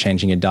gym,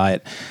 changing your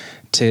diet,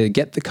 to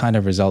get the kind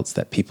of results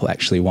that people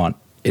actually want,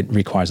 it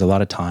requires a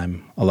lot of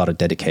time, a lot of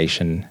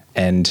dedication.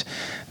 And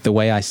the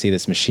way I see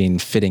this machine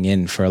fitting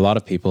in for a lot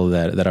of people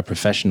that are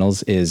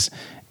professionals is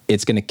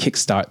it's going to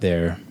kickstart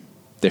their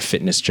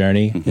fitness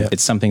journey. Mm-hmm.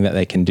 It's something that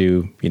they can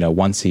do,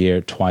 once a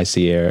year, twice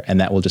a year, and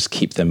that will just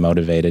keep them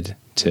motivated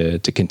to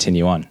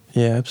continue on.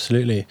 Yeah,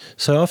 absolutely.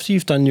 So after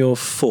you've done your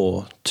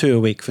 2 a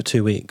week for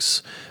 2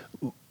 weeks,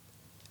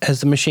 has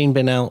the machine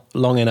been out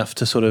long enough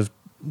to sort of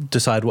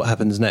decide what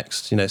happens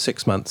next,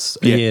 6 months,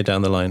 a year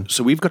down the line?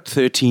 So we've got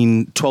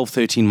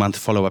 13-month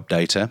follow-up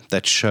data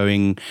that's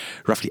showing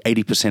roughly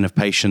 80% of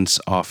patients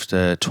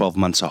after 12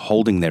 months are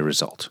holding their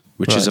result,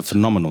 which is a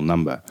phenomenal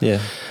number.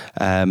 Yeah.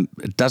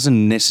 It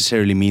doesn't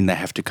necessarily mean they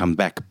have to come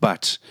back,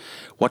 but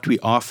what we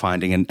are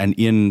finding, and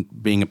Ian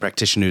being a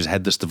practitioner who's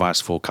had this device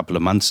for a couple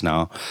of months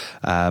now,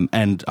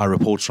 and our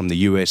reports from the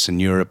US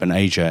and Europe and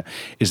Asia,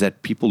 is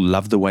that people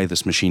love the way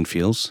this machine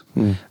feels.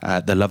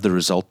 They love the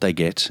result they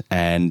get,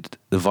 and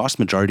the vast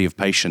majority of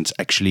patients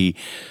actually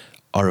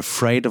are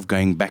afraid of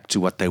going back to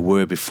what they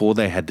were before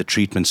they had the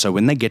treatment. So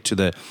when they get to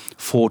the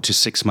 4 to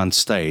 6 month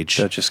stage,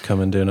 they'll just come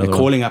and do another they're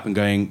calling up and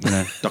going,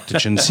 Dr.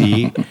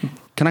 Chin-Si,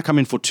 can I come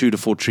in for 2 to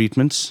 4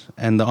 treatments?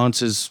 And the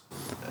answer is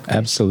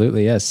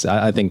absolutely, yes.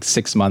 I think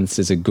 6 months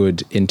is a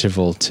good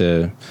interval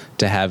to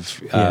have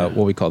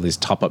what we call these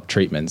top-up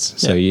treatments.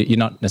 So you're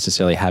not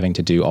necessarily having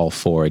to do all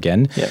 4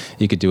 again. Yeah.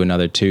 You could do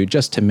another 2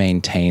 just to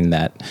maintain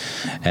that.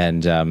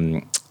 And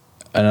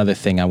another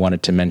thing I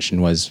wanted to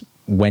mention was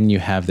when you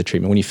have the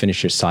treatment, when you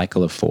finish your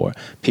cycle of 4,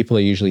 people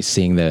are usually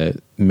seeing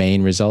the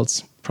main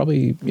results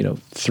probably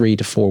 3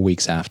 to 4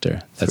 weeks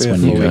after. That's 3 or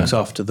 4 weeks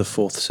after the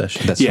 4th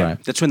session. That's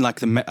right. That's when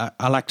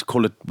I like to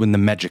call it when the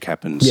magic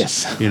happens.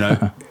 Yes.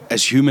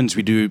 As humans,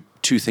 we do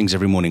 2 things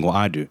every morning. Well,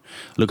 I do.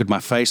 I look at my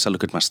face, I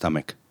look at my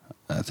stomach.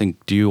 I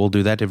think, do you all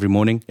do that every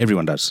morning?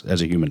 Everyone does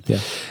as a human. Yeah.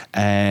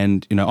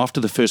 And, after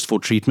the first 4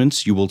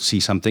 treatments, you will see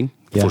something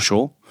for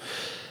sure.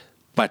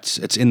 But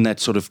it's in that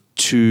sort of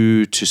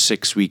 2 to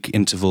 6 week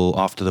interval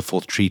after the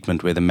 4th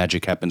treatment where the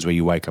magic happens, where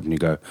you wake up and you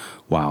go,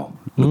 wow,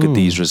 look at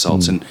these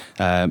results. And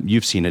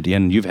you've seen it,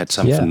 Ian. You've had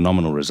some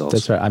phenomenal results.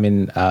 That's right. I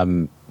mean,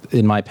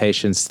 in my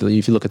patients,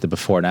 if you look at the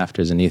before and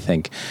afters and you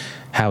think,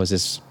 how is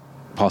this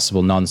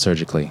possible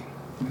non-surgically?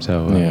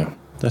 So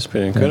that's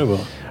pretty incredible.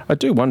 Yeah. I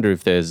do wonder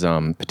if there's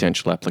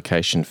potential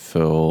application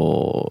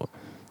for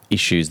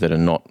issues that are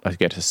not, I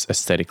guess,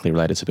 aesthetically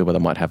related to people that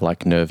might have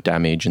like nerve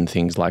damage and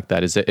things like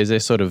that. Is there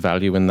sort of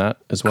value in that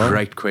as well?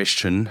 Great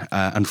question.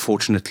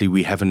 Unfortunately,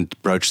 we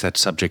haven't broached that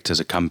subject as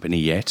a company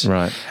yet.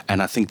 Right.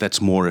 And I think that's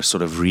more a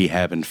sort of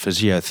rehab and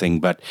physio thing.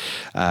 But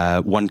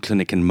one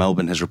clinic in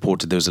Melbourne has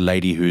reported there was a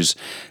lady who's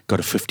got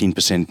a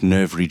 15%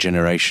 nerve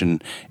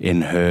regeneration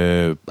in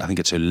her, I think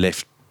it's her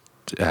left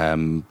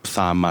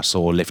thigh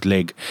muscle or left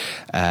leg,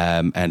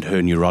 and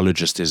her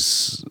neurologist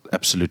is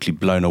absolutely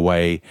blown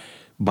away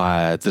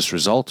by this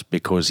result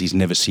because he's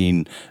never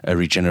seen a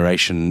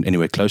regeneration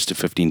anywhere close to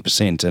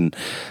 15%. And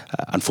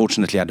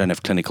unfortunately, I don't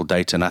have clinical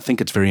data. And I think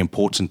it's very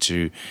important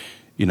to,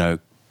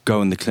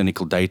 go in the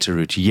clinical data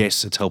route.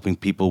 Yes, it's helping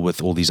people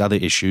with all these other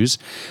issues,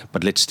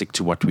 but let's stick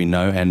to what we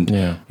know. And,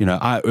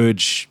 I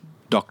urge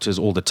doctors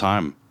all the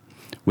time,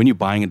 when you're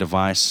buying a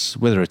device,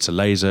 whether it's a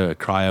laser, a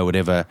cryo,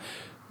 whatever,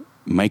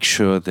 make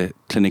sure the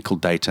clinical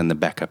data and the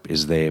backup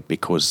is there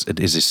because it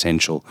is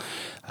essential.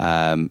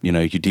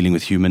 You're dealing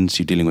with humans,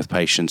 you're dealing with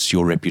patients,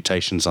 your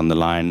reputation's on the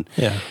line.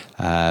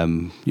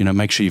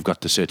 Make sure you've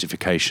got the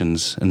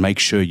certifications and make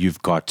sure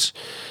you've got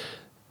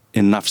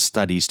enough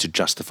studies to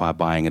justify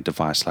buying a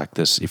device like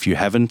this. If you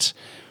haven't,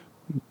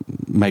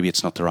 maybe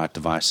it's not the right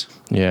device.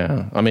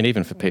 Yeah. I mean,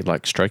 even for people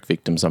like stroke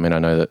victims, I mean, I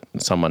know that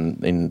someone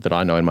that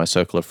I know in my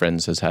circle of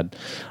friends has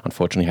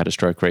unfortunately had a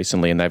stroke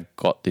recently, and they've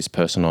got this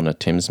person on a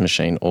TIMS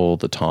machine all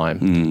the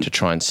time to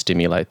try and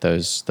stimulate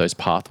those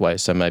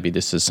pathways. So maybe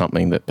this is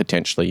something that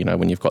potentially,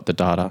 when you've got the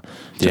data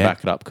to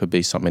back it up, could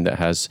be something that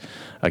has,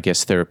 I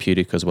guess,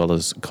 therapeutic as well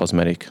as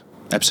cosmetic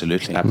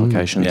absolutely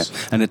applications.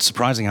 Yeah. And it's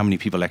surprising how many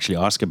people actually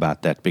ask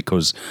about that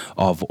because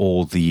of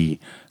all the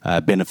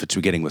benefits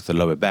we're getting with the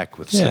lower back,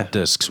 with slip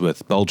discs,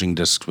 with bulging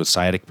discs, with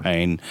sciatic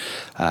pain,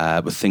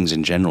 with things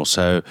in general.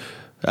 So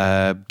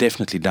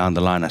definitely down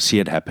the line, I see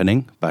it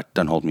happening, but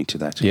don't hold me to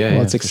that.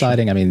 Well, it's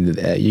exciting. Sure. I mean,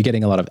 you're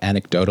getting a lot of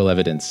anecdotal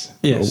evidence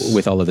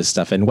with all of this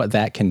stuff. And what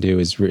that can do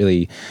is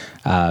really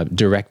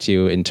direct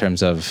you in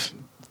terms of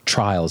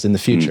trials in the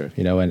future,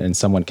 and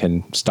someone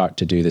can start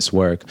to do this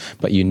work,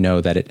 but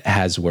that it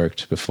has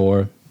worked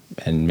before,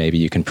 and maybe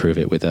you can prove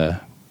it with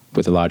a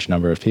large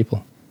number of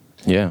people.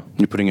 Yeah.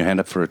 You're putting your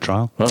hand up for a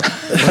trial? Well,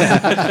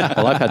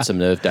 I've had some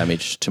nerve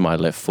damage to my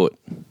left foot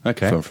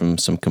from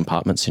some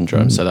compartment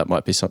syndrome, so that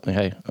might be something,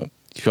 hey,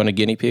 if you want a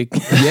guinea pig?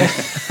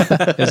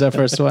 It's our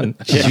first one.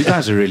 You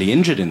guys are really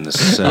injured in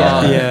this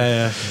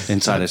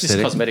inside aesthetic.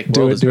 This cosmetic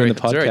world is very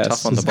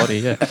tough on the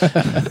body,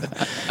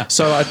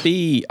 So I'd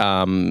be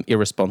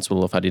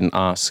irresponsible if I didn't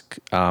ask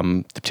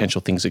the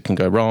potential things that can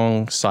go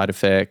wrong, side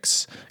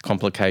effects,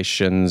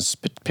 complications,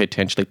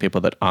 potentially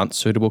people that aren't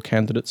suitable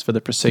candidates for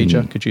the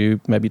procedure. Could you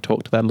maybe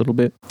talk to that a little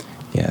bit?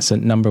 Yeah, so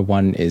number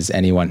one is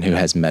anyone who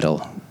has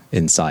metal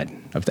inside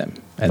of them.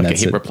 And like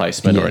that's a hip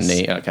replacement or a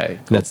knee. Okay,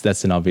 cool.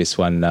 That's an obvious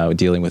one.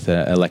 Dealing with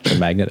an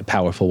electromagnet, a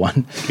powerful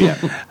one.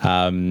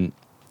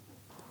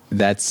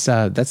 That's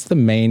the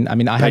main. I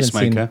mean, I haven't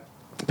seen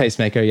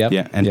pacemaker.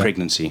 Yeah, and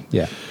pregnancy.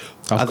 Yeah,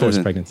 of course,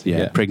 pregnancy.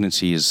 Yeah,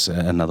 pregnancy is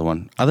another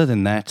one. Other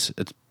than that,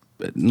 it's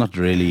not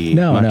really.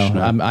 No. much.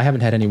 I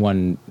haven't had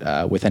anyone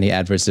with any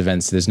adverse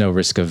events. There's no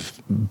risk of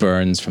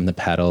burns from the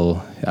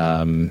paddle.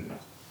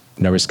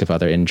 No risk of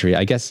other injury.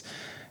 I guess.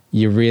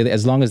 You really,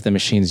 as long as the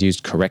machine's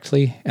used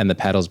correctly and the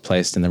paddle's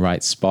placed in the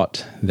right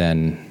spot,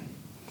 then...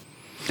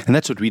 And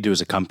that's what we do as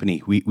a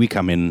company. We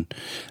come in,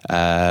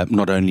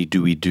 not only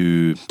do we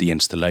do the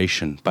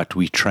installation, but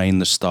we train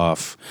the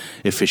staff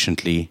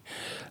efficiently.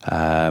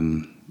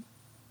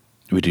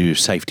 We do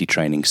safety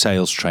training,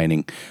 sales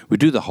training. We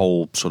do the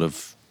whole sort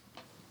of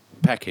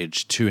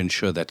package to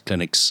ensure that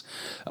clinics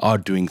are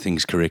doing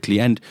things correctly.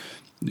 And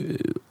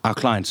our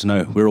clients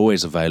know we're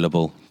always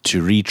available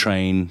to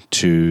retrain,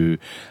 to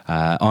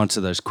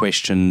answer those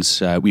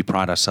questions. We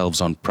pride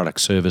ourselves on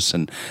product service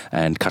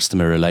and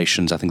customer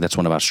relations. I think that's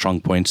one of our strong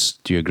points.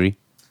 Do you agree?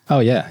 Oh,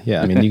 yeah.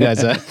 I mean, you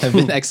guys have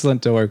been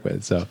excellent to work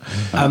with.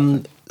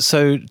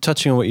 So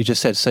touching on what you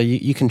just said, so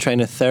you can train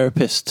a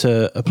therapist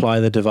to apply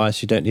the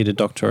device. You don't need a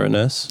doctor or a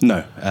nurse?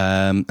 No.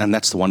 And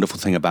that's the wonderful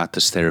thing about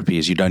this therapy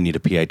is you don't need a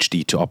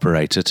PhD to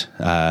operate it.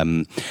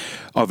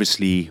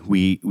 Obviously,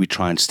 we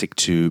try and stick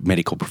to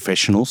medical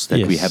professionals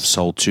that we have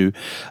sold to.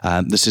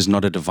 This is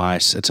not a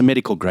device. It's a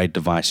medical grade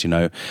device,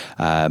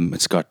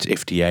 It's got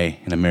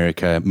FDA in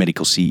America,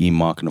 medical CE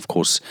mark, and of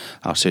course,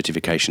 our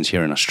certifications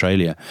here in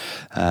Australia.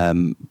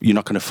 You're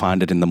not going to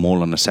find it in the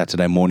mall on a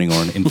Saturday morning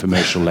or an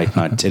infomercial late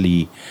night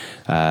telly.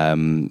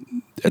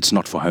 It's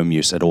not for home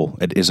use at all.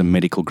 It is a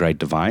medical grade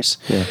device.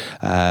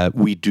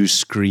 We do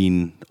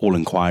screen all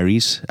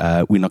inquiries.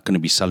 We're not going to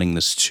be selling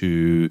this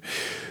to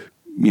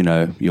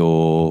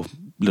your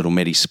little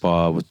Medi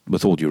Spa,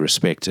 with all due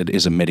respect. It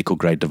is a medical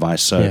grade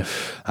device. So,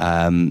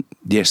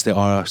 yes, there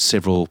are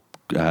several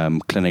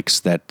clinics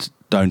that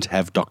don't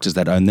have doctors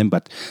that own them,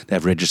 but they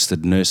have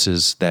registered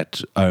nurses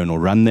that own or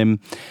run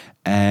them,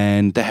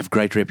 and they have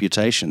great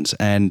reputations.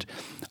 And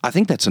I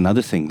think that's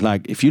another thing.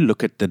 Like, if you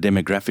look at the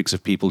demographics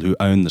of people who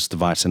own this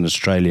device in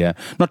Australia,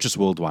 not just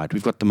worldwide,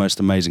 we've got the most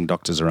amazing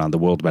doctors around the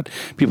world, but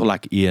people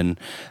like Ian,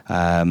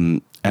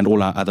 and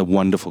all our other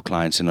wonderful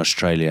clients in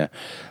Australia,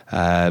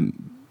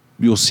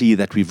 you'll see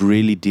that we're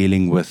really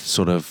dealing with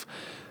sort of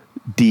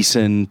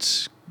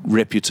decent,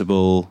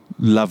 reputable,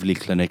 lovely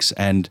clinics,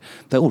 and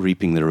they're all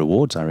reaping the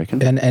rewards, I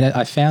reckon. And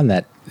I found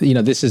that,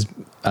 this is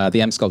the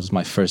Emsculpt was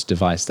my first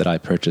device that I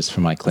purchased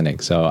for my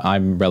clinic. So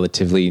I'm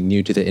relatively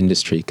new to the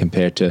industry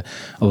compared to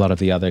a lot of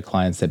the other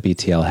clients that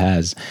BTL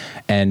has.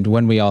 And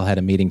when we all had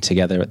a meeting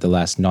together at the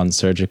last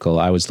non-surgical,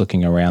 I was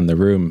looking around the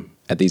room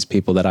at these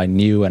people that I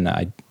knew and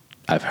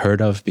I've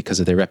heard of because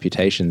of their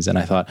reputations. And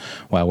I thought,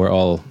 wow, we're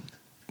all,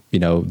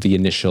 the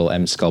initial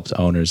Emsculpt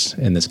owners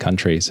in this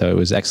country. So it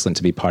was excellent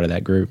to be part of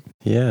that group.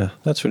 Yeah,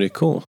 that's really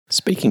cool.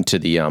 Speaking to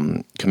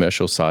the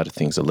commercial side of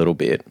things a little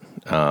bit,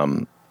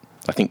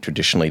 I think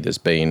traditionally there's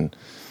been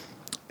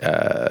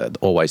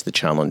always the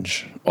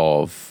challenge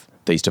of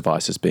these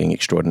devices being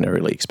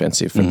extraordinarily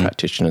expensive for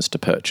practitioners to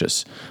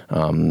purchase.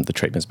 The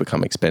treatments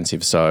become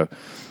expensive. So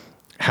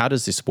how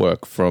does this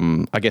work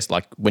from, I guess,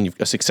 like when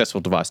a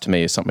successful device to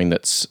me is something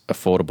that's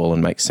affordable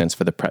and makes sense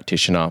for the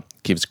practitioner,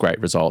 gives great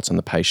results and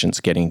the patient's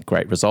getting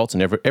great results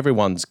and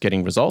everyone's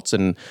getting results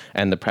and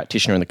the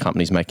practitioner and the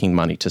company's making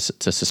money to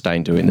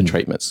sustain doing the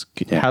treatments.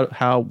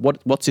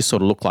 What's this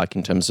sort of look like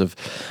in terms of,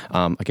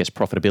 I guess,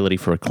 profitability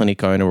for a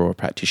clinic owner or a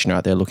practitioner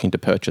out there looking to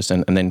purchase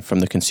and then from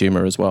the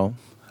consumer as well?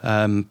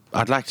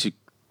 I'd like to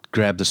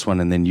grab this one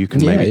and then you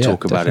can maybe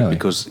talk about it,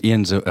 because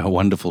Ian's a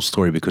wonderful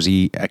story because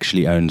he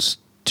actually owns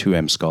 2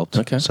 Emsculpt.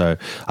 Okay. So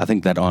I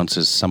think that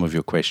answers some of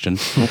your question.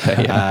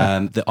 Okay,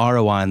 yeah. The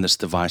ROI on this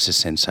device is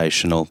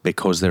sensational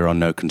because there are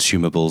no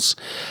consumables.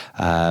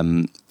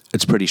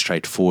 It's pretty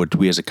straightforward.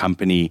 We as a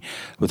company,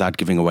 without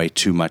giving away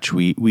too much,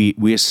 we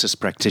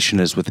assist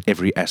practitioners with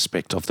every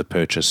aspect of the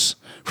purchase,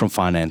 from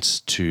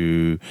finance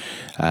to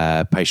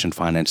patient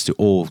finance to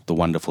all the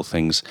wonderful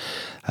things.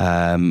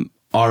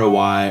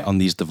 ROI on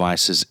these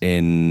devices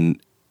in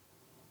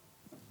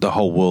the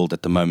whole world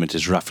at the moment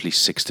is roughly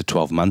 6 to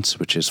 12 months,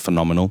 which is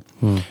phenomenal.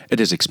 It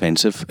is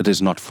expensive. It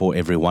is not for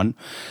everyone,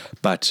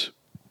 but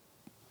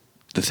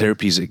the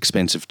therapy is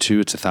expensive too.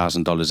 It's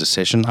 $1,000 a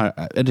session.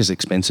 It is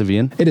expensive,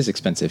 Ian. It is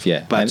expensive,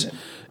 yeah. But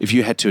if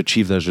you had to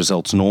achieve those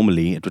results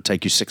normally, it would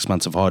take you 6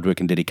 months of hard work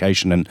and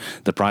dedication, and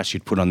the price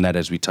you'd put on that,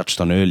 as we touched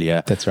on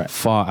earlier, that's right,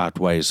 far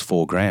outweighs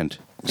 $4,000.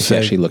 If you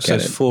actually look at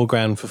it, it's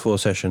 $4,000 for 4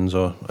 sessions,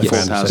 or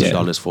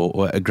 $4,000 for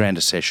or $1,000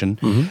 a session.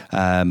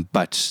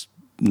 But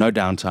no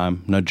downtime,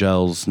 no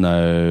gels,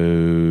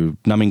 no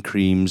numbing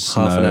creams.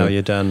 Half an hour,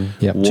 you're done.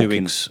 Yep. 2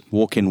 weeks.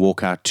 Walk in,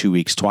 walk out, 2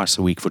 weeks, twice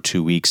a week for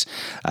 2 weeks.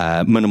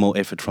 Minimal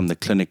effort from the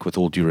clinic, with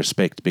all due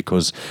respect,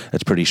 because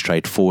it's pretty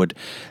straightforward.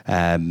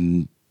 I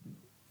don't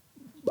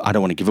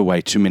want to give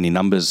away too many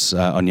numbers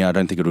on here. I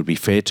don't think it would be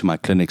fair to my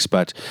clinics,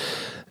 but,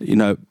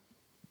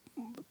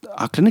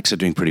 our clinics are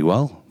doing pretty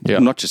well. Yeah.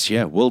 Not just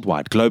here,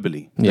 worldwide,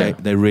 globally. Yeah.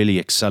 They're really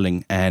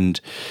excelling,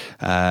 and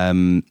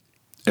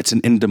it's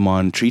an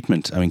in-demand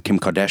treatment. I mean, Kim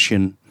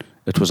Kardashian,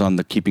 it was on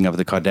the Keeping Up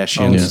with the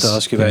Kardashians. I wanted to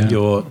ask you about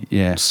your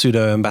Yeah.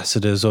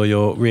 pseudo-ambassadors or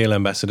your real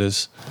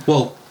ambassadors.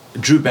 Well,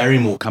 Drew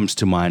Barrymore comes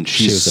to mind.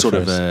 She She's was the sort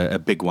of first. a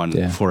big one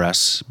Yeah. for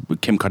us.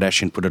 Kim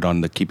Kardashian put it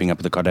on the Keeping Up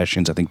with the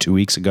Kardashians, I think 2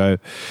 weeks ago.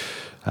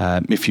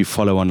 If you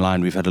follow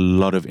online, we've had a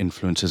lot of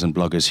influencers and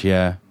bloggers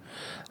here.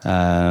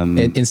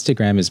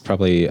 Instagram is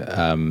probably,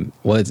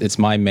 it's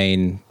my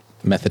main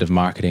method of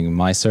marketing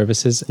my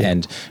services. Yeah.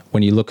 And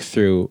when you look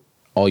through,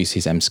 all you see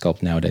is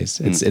Emsculpt nowadays.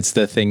 It's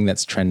the thing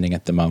that's trending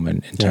at the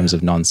moment in terms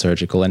of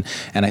non-surgical. And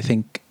I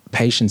think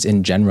patients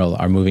in general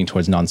are moving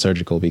towards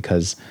non-surgical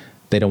because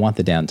they don't want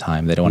the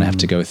downtime. They don't want to have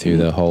to go through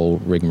the whole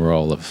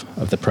rigmarole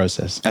of the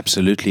process.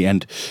 Absolutely.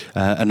 And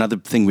another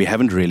thing we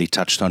haven't really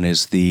touched on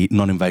is the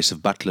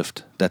non-invasive butt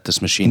lift that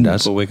this machine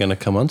does. Well, we're going to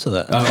come on to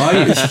that. Oh, are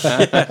you?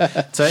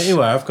 Yeah. So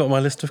anyway, I've got my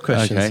list of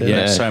questions. Okay, here.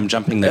 yeah. So I'm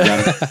jumping the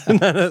gun.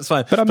 No, that's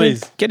fine. But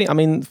Please.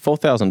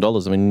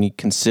 $4,000, I mean, you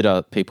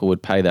consider people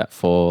would pay that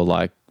for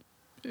like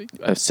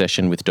a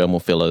session with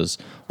dermal fillers,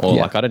 or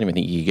Yeah. like, I don't even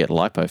think you get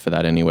lipo for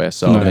that anywhere.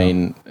 So, No. I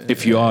mean,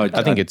 If you are,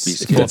 I think I'd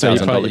it's be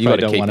 $4,000. you You've got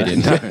to don't keep wanna- it in.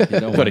 you don't You've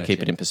got to wanna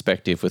keep it in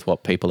perspective with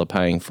what people are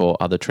paying for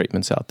other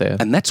treatments out there.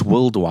 And that's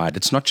worldwide.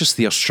 It's not just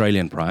the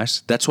Australian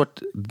price. That's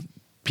what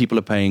people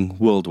are paying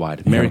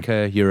worldwide.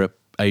 America, Europe,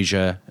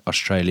 Asia,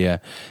 Australia,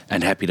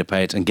 and happy to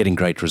pay it and getting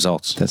great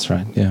results. That's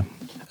right, yeah.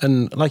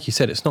 And like you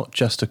said, it's not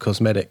just a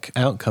cosmetic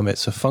outcome,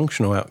 it's a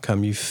functional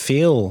outcome. You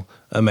feel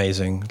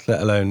amazing,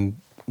 let alone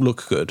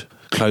look good.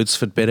 Clothes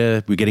fit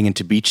better. We're getting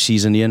into beach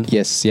season, Ian.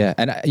 Yes, yeah.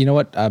 And you know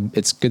what?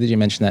 It's good that you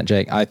mentioned that,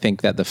 Jake. I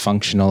think that the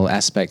functional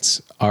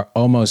aspects are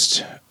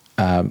almost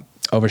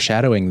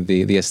overshadowing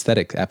the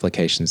aesthetic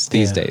applications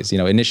these days.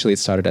 Initially it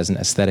started as an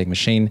aesthetic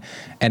machine,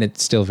 and it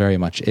still very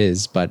much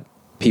is, but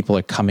people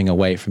are coming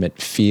away from it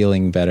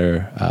feeling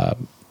better,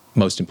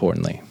 most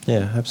importantly.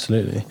 Yeah,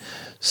 absolutely.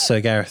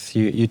 So Gareth,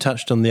 you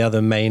touched on the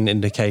other main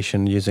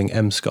indication using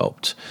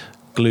Emsculpt,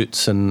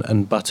 glutes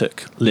and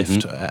buttock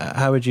lift.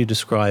 How would you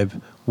describe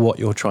what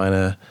you're trying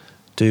to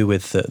do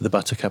with the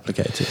buttock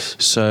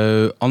applicators?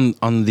 So on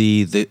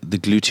the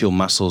gluteal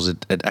muscles,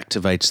 it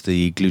activates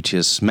the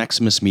gluteus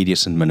maximus,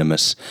 medius, and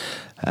minimus.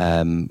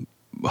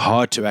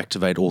 hard to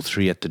activate all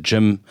three at the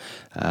gym,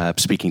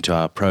 speaking to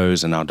our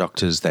pros and our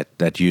doctors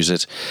that use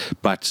it.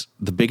 But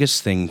the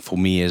biggest thing for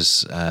me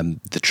is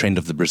the trend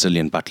of the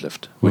Brazilian butt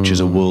lift, which is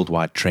a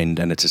worldwide trend,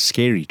 and it's a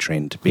scary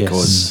trend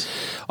because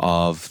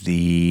of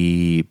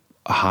the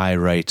high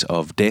rate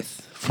of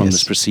death from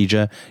this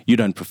procedure. You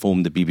don't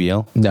perform the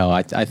BBL? No,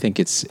 I think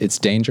it's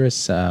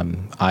dangerous.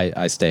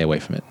 I stay away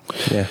from it.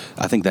 Yeah,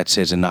 I think that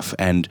says enough.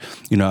 And,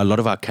 a lot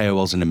of our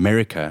KOLs in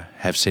America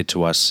have said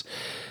to us,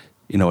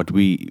 you know what,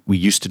 we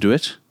used to do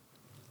it.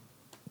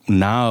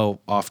 Now,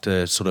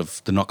 after sort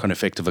of the knock-on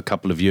effect of a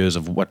couple of years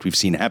of what we've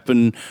seen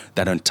happen,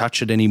 they don't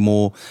touch it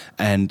anymore.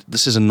 And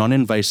this is a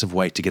non-invasive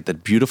way to get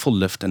that beautiful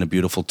lift and a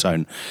beautiful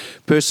tone.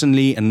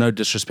 Personally, and no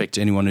disrespect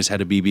to anyone who's had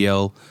a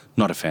BBL,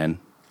 not a fan.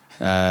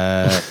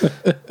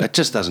 It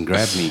just doesn't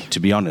grab me, to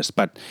be honest.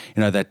 But,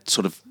 that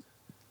sort of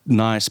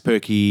nice,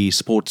 perky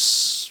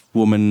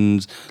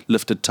sportswoman's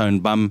lifted tone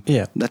bum,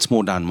 that's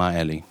more down my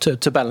alley.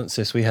 To balance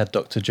this, we had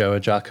Dr. Joe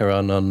Ajaka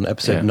on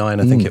episode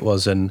 9, I think it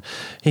was, and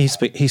he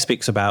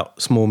speaks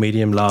about small,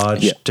 medium,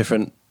 large,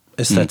 different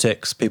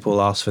aesthetics. People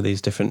ask for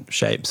these different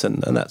shapes,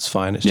 and that's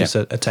fine. It's just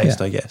a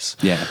taste, I guess.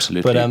 Yeah,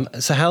 absolutely.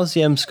 But so how's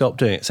the M-Sculpt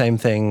doing it? Same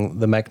thing,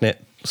 the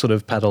magnet sort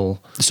of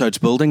paddle. So it's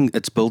building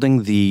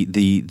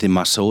the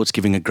muscle. It's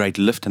giving a great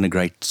lift and a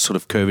great sort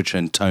of curvature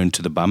and tone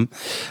to the bum.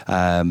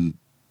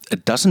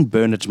 It doesn't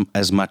burn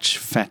as much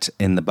fat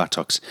in the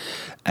buttocks,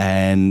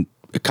 and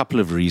a couple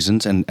of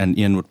reasons, and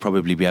Ian would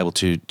probably be able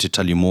to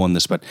tell you more on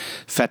this, but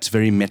fat's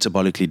very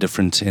metabolically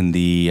different in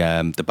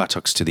the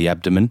buttocks to the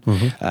abdomen.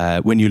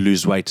 When you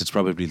lose weight, it's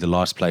probably the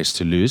last place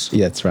to lose.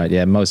 Yeah, that's right.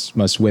 Yeah,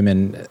 most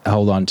women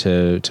hold on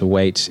to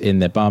weight in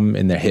their bum,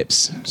 in their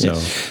hips. So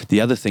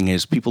the other thing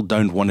is people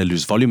don't want to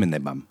lose volume in their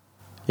bum.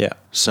 Yeah.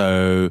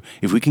 So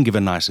if we can give a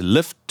nice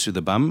lift to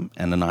the bum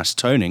and a nice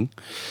toning,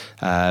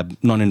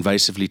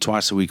 non-invasively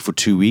twice a week for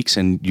 2 weeks,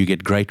 and you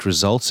get great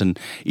results, and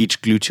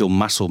each gluteal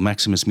muscle,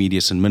 maximus,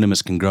 medius, and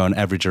minimus, can grow on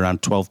average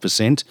around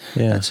 12%.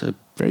 Yeah. That's a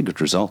very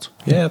good result.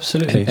 Yeah,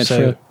 absolutely. And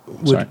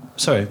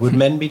so would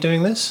men be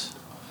doing this?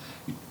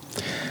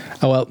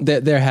 Oh, well,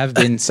 there have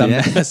been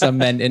some some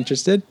men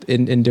interested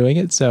in doing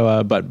it.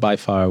 So, but by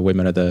far,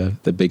 women are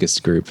the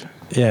biggest group.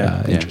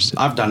 Interested.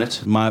 I've done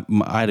it.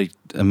 I had an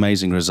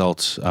amazing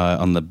result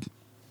on the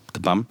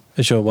bum.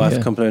 Is your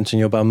wife complimenting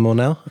your bum more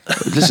now?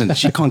 Listen,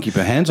 she can't keep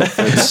her hands off.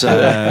 It's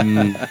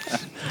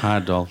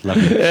hard doll, love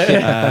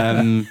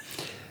you.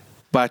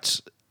 But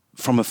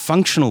from a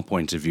functional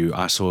point of view,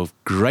 I saw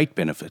great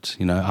benefit.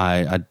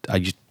 I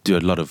used to do a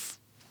lot of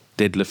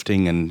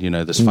deadlifting and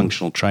this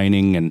functional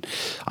training, and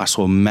I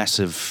saw a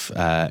massive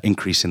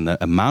increase in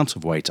the amount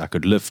of weight I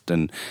could lift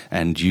and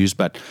use.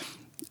 But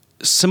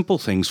simple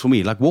things for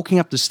me, like walking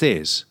up the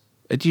stairs.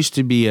 It used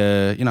to be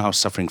I was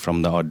suffering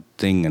from the odd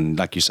thing, and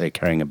like you say,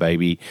 carrying a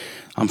baby.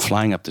 I'm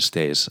flying up the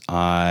stairs.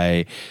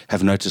 I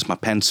have noticed my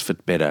pants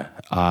fit better.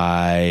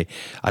 I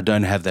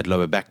don't have that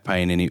lower back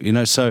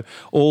pain so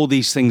all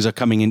these things are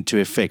coming into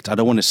effect. I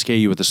don't want to scare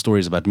you with the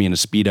stories about me in a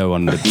Speedo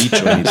on the beach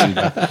or anything,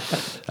 but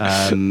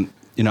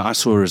I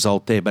saw a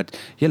result there. But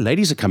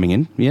ladies are coming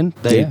in, Ian.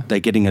 They're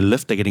getting a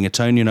lift, they're getting a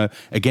tone.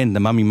 Again,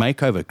 the mummy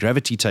makeover,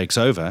 gravity takes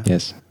over.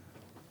 Yes.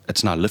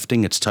 It's now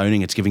lifting, it's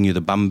toning, it's giving you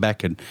the bum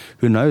back, and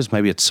who knows,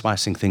 maybe it's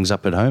spicing things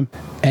up at home.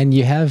 And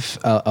you have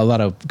a lot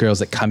of girls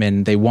that come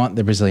in, they want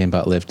the Brazilian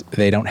butt lift,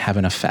 they don't have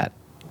enough fat.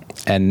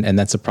 And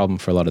that's a problem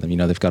for a lot of them.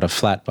 They've got a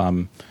flat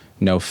bum,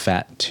 no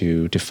fat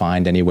to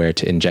find anywhere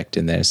to inject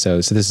in there. So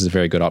this is a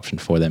very good option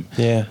for them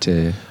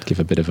to give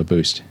a bit of a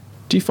boost.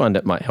 Do you find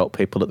that might help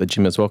people at the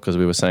gym as well? Because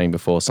we were saying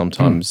before,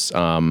 sometimes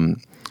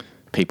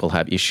people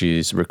have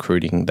issues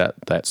recruiting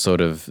that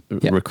sort of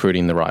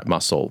recruiting the right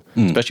muscle,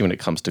 especially when it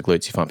comes to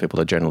glutes. You find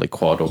people are generally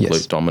quad or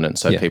glute dominant.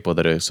 So people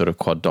that are sort of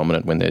quad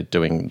dominant when they're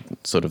doing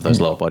sort of those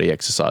lower body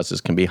exercises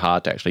can be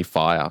hard to actually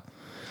fire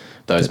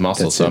those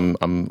muscles. So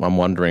I'm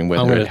wondering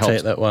whether it helps. I'm going to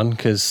take that one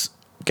because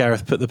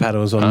Gareth put the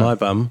paddles on my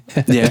bum.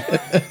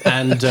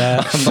 And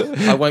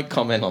I won't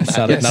comment on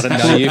that. Not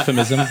a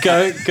euphemism.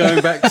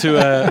 Going back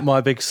to my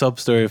big sob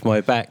story of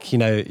my back,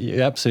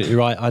 you're absolutely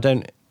right. I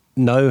don't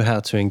know how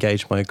to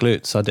engage my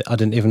glutes. I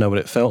didn't even know what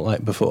it felt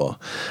like before.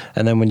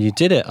 And then when you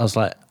did it, I was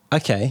like,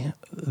 okay,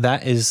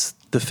 that is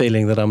the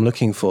feeling that I'm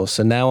looking for.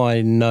 So now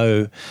I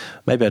know,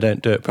 maybe I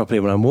don't do it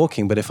properly when I'm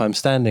walking, but if I'm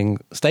standing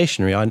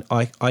stationary,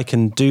 I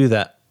can do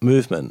that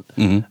movement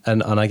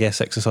and I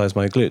guess exercise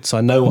my glutes. So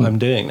I know what I'm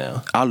doing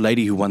now. Our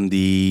lady who won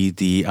the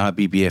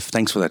RBBF,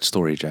 thanks for that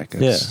story, Jack.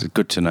 It's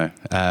good to know.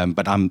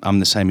 But I'm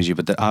the same as you.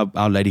 But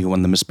our lady who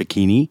won the Miss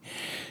Bikini,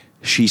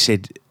 she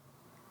said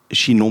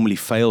she normally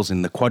fails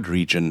in the quad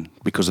region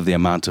because of the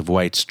amount of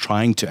weights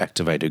trying to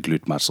activate her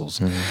glute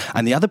muscles.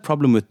 And the other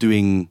problem with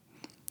doing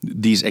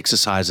these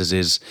exercises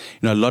is,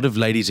 a lot of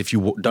ladies, if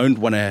you don't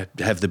want to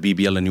have the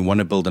BBL and you want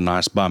to build a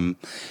nice bum,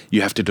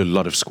 you have to do a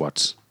lot of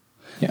squats.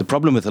 The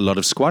problem with a lot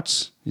of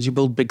squats is you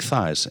build big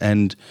thighs,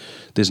 and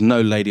there's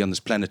no lady on this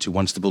planet who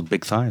wants to build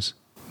big thighs.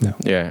 No.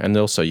 Yeah, and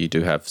also you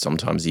do have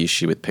sometimes the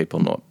issue with people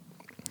not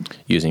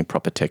using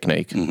proper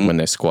technique when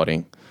they're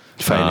squatting.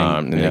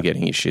 Failing, and they're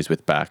getting issues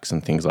with backs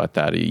and things like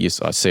that.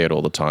 I see it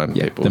all the time.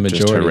 Yeah, People the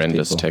just majority of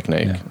horrendous people.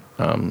 technique.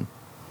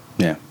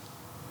 Yeah.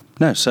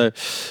 No, so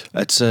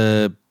it's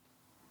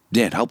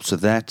it helps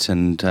with that,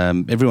 and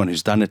everyone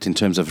who's done it in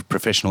terms of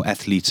professional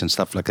athletes and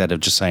stuff like that are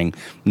just saying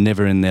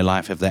never in their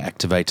life have they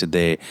activated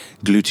their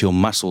gluteal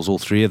muscles, all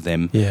three of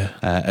them,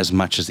 as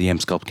much as the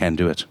M-Sculpt can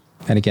do it.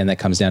 And again, that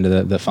comes down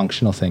to the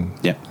functional thing.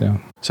 Yeah.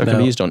 So it can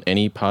be used on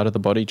any part of the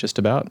body, just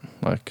about.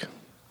 Like,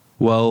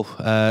 well,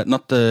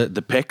 not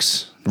the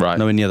pecs, right?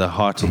 Nowhere near the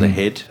heart or the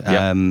head.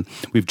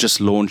 We've just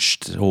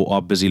launched, or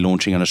are busy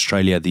launching in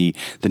Australia, the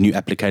new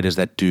applicators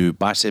that do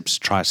biceps,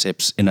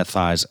 triceps, inner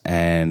thighs,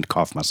 and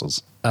calf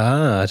muscles.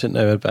 I didn't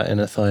know about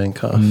inner thigh and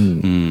calf.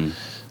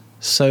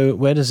 So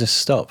where does this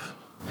stop?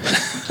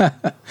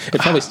 It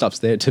probably stops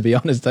there, to be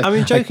honest. I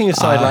mean, joking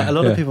aside, a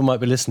lot of people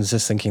might be listening to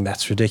this thinking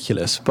that's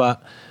ridiculous,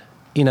 but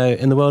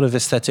in the world of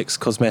aesthetics,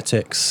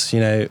 cosmetics,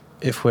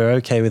 if we're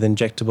okay with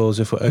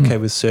injectables, if we're okay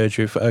with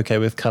surgery, if we're okay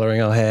with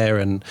colouring our hair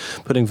and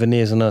putting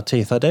veneers on our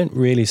teeth, I don't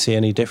really see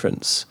any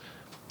difference.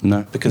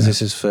 No. Because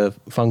this is for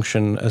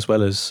function as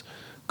well as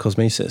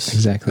cosmesis.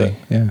 Exactly,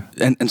 yeah.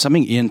 And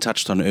something Ian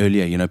touched on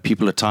earlier,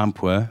 people are time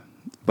poor,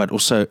 but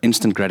also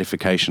instant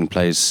gratification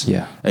plays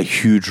a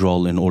huge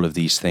role in all of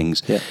these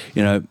things.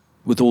 Yeah.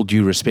 With all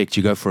due respect,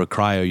 you go for a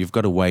cryo, you've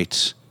got to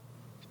wait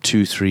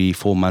 2, 3,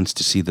 4 months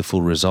to see the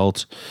full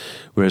result,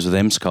 whereas with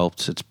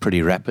M-Sculpt, it's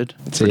pretty rapid.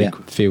 A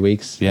few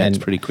weeks. Yeah, and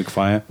it's pretty quick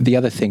fire. The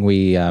other thing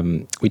we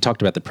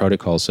talked about the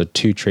protocol, so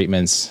 2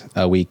 treatments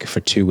a week for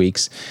 2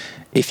 weeks.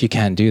 If you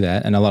can't do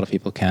that, and a lot of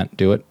people can't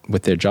do it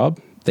with their job,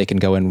 they can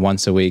go in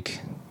once a week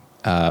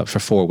for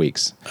 4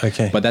 weeks.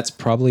 Okay. But that's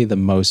probably the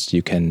most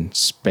you can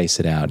space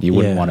it out. You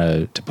wouldn't want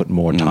to put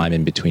more time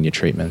in between your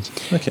treatments.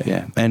 Okay.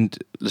 Yeah, and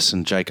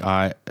listen, Jake,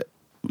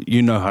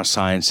 you know how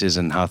science is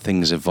and how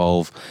things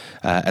evolve.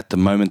 At the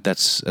moment,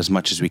 that's as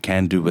much as we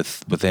can do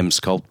with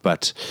M-Sculpt,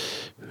 but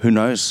who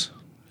knows?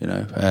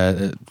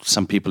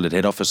 Some people at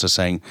head office are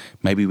saying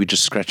maybe we're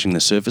just scratching the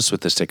surface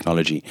with this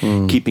technology,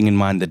 keeping in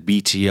mind that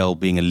BTL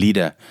being a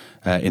leader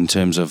in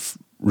terms of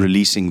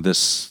releasing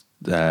this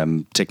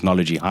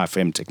technology,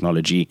 HiFM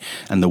technology,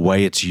 and the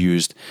way it's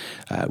used.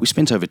 We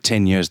spent over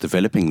 10 years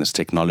developing this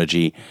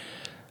technology.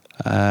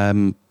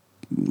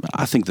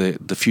 I think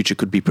the future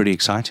could be pretty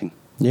exciting.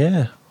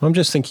 Yeah. I'm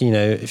just thinking,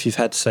 if you've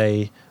had,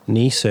 say,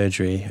 knee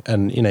surgery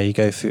and, you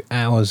go through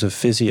hours of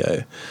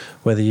physio,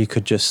 whether you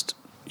could just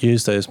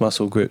use those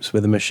muscle groups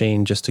with a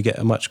machine just to get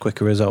a much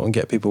quicker result and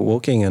get people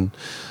walking and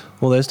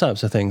all those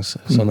types of things.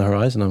 It's on the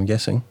horizon, I'm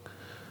guessing.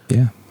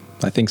 Yeah,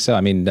 I think so.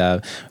 I mean,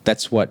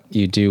 that's what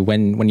you do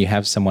when you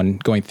have someone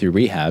going through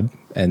rehab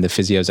and the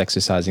physio's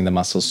exercising the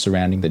muscles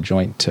surrounding the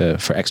joint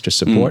for extra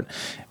support.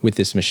 With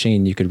this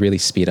machine, you could really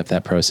speed up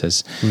that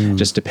process.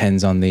 Just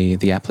depends on the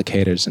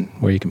applicators and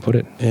where you can put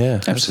it.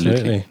 Yeah,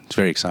 absolutely. It's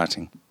very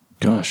exciting.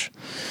 Gosh.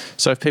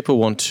 So if people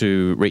want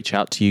to reach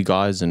out to you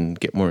guys and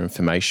get more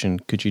information,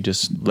 could you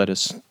just let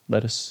us?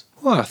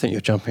 Well, I think you're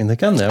jumping the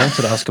gun there. I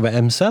wanted to ask about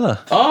M-Seller.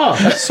 Oh,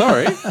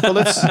 sorry. Well,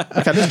 let's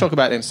talk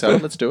about M-Seller.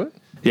 Let's do it.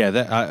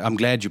 Yeah, I'm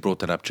glad you brought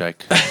that up,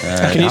 Jake.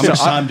 How much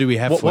time do we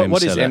have for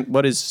M-Seller?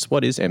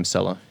 What is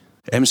M-Seller?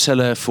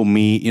 M-Seller for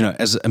me,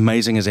 as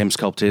amazing as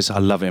M-Sculpt is, I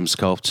love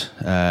M-Sculpt.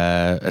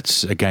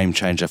 It's a game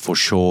changer for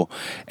sure.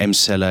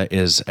 M-Seller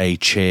is a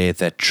chair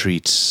that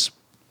treats,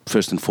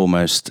 first and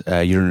foremost,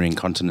 urinary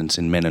incontinence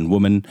in men and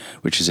women,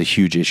 which is a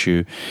huge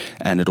issue.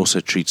 And it also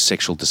treats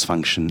sexual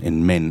dysfunction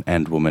in men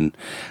and women.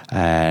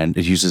 And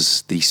it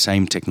uses the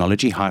same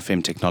technology,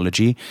 HiFM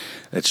technology.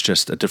 It's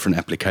just a different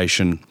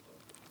application.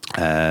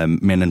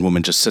 Men and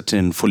women just sit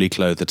in fully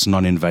clothed. It's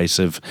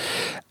non-invasive.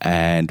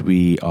 And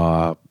we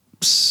are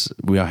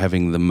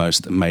having the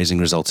most amazing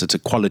results. It's a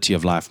quality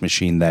of life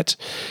machine that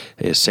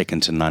is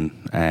second to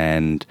none,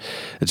 and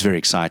it's very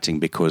exciting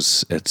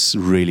because it's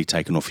really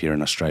taken off here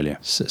in Australia.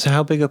 So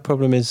how big a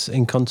problem is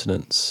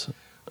incontinence?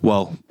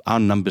 Well, our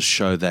numbers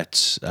show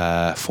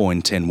that 4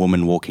 in 10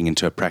 women walking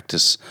into a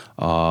practice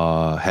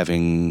are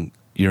having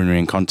urinary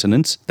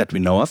incontinence that we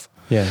know of.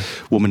 Yeah.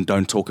 Women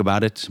don't talk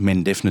about it.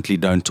 Men definitely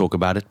don't talk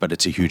about it, but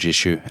it's a huge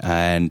issue.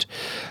 And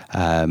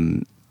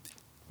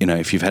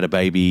if you've had a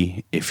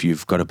baby, if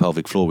you've got a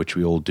pelvic floor, which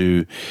we all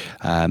do,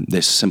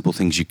 there's simple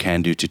things you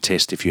can do to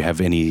test if you have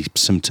any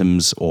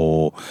symptoms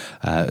or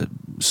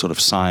sort of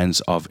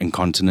signs of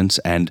incontinence.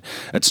 And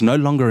it's no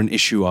longer an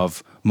issue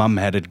of mum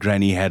had it,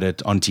 granny had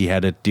it, auntie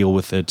had it, deal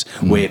with it,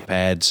 wear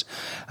pads.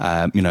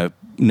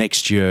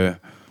 Next year,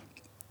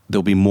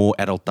 there'll be more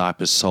adult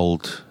diapers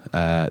sold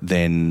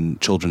than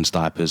children's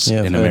diapers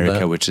in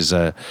America, which is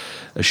a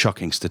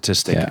shocking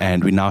statistic. Yeah.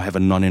 And we now have a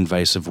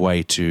non-invasive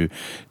way to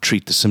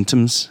treat the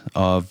symptoms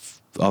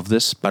of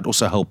this, but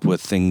also help with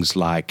things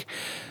like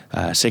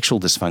sexual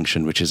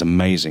dysfunction, which is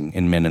amazing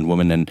in men and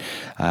women.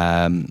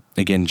 And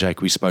again,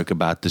 Jake, we spoke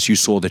about this. You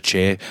saw the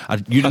chair.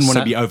 You didn't want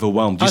to be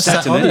overwhelmed. You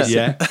sat in it,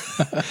 yeah.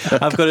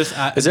 I've got this.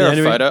 Is there a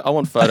photo? I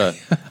want a photo.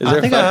 I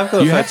think I have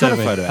got a photo. You have got a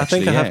photo, I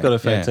think I have got a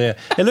photo. Yeah.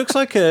 It looks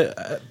like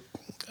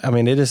I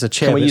mean, it is a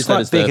chair. Can we but use it's that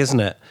quite as big, the- isn't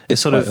it?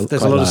 It's sort quite- of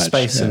there's a quite lot of large,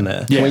 space yeah. in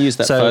there. Can we use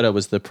that So- photo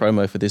as the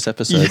promo for this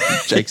episode?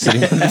 Jake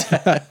sitting.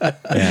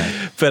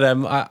 But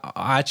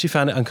I actually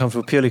found it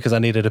uncomfortable purely because I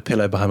needed a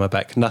pillow behind my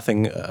back,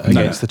 nothing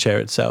against the chair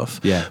itself.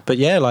 Yeah. But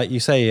yeah, like you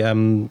say,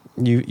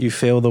 you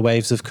feel the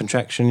waves of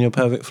contraction in your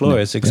pelvic floor.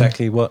 It's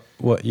exactly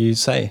what you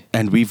say.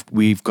 And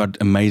we've got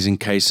amazing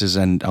cases,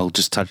 and I'll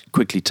just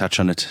quickly touch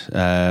on it.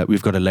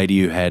 We've got a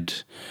lady who had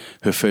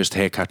her first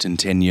haircut in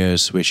 10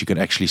 years, where she could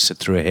actually sit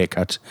through a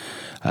haircut.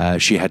 Her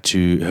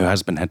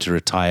husband had to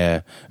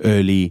retire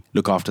early,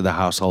 look after the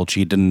household.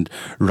 She didn't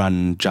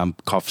run,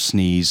 jump, cough,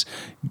 sneeze,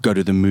 go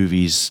to the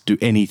movies, do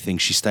anything.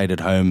 She stayed at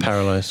home.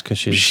 Paralyzed because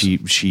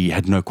She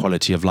had no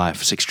quality of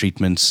life. 6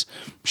 treatments.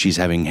 She's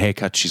having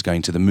haircuts. She's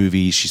going to the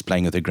movies. She's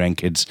playing with her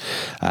grandkids.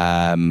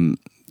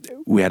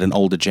 We had an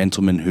older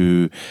gentleman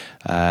who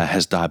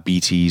has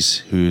diabetes,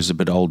 who's a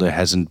bit older,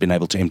 hasn't been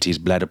able to empty his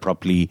bladder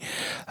properly,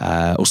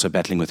 also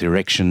battling with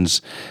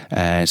erections.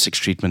 6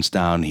 treatments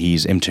down,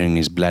 he's emptying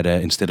his bladder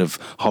instead of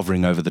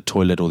hovering over the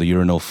toilet or the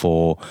urinal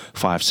for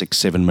 5, 6,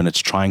 7 minutes,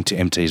 trying to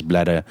empty his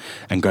bladder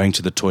and going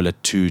to the toilet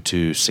 2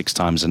 to 6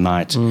 times a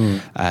night.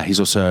 He's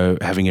also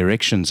having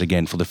erections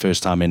again for the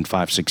first time in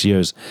 5, 6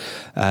 years.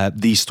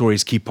 These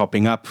stories keep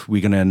popping up.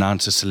 We're going to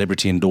announce a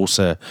celebrity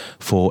endorser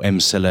for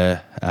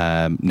Emsella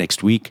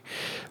next week.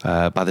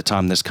 By the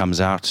time this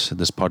comes out,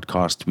 this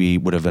podcast, we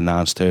would have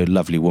announced her.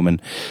 Lovely woman,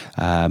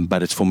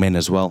 but it's for men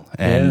as well.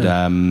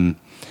 And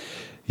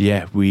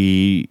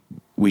we're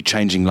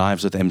changing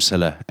lives with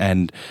Emsella.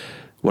 And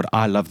what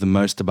I love the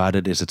most about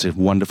it is it's a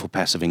wonderful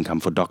passive income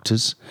for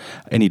doctors.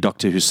 Any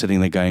doctor who's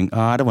sitting there going,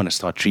 I don't want to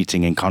start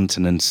treating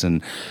incontinence,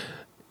 and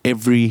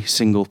every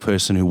single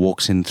person who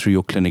walks in through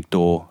your clinic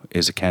door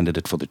is a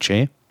candidate for the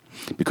chair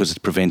because it's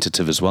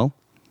preventative as well.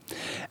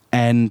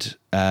 And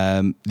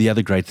the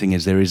other great thing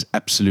is there is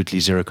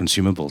absolutely zero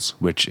consumables,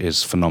 which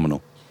is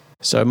phenomenal.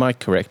 So am I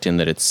correct in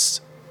that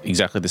it's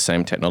exactly the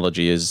same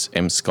technology as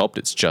Emsculpt?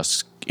 It's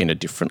just in a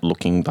different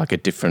looking, like a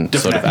different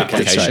sort of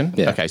application. application? That's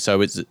right, yeah. Okay,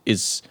 so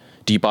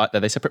do you buy, are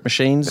they separate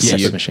machines? It's a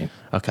separate machine.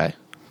 Okay.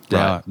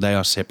 They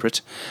are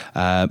separate,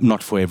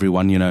 not for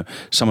everyone. You know,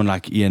 someone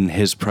like Ian,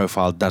 his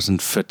profile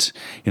doesn't fit.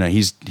 You know,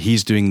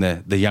 he's doing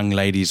the young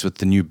ladies with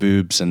the new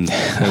boobs, and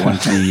they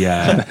want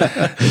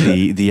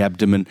the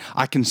abdomen.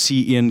 I can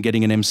see Ian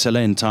getting an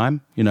Emsella in time.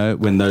 You know,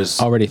 when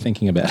those Already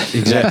thinking about it.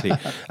 exactly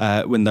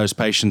when those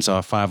patients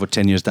are 5 or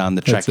 10 years down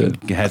the track and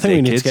I have think their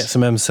we need kids. to get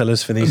some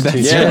Emsellas for these two.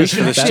 Yeah, we chairs.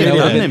 should have That studied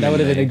would on have them. been, that would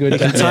have been a good You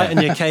can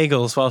tighten your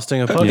kegels whilst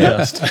doing a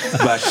podcast.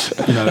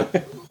 But you know,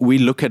 we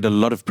look at a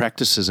lot of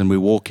practices and we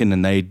walk in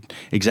and they're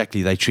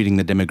treating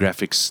the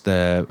demographics,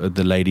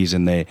 the ladies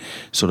in their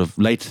sort of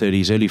late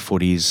 30s, early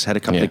 40s, had a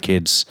couple of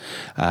kids,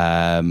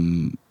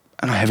 and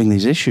are having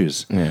these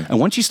issues. Yeah. And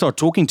once you start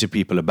talking to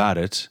people about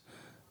it,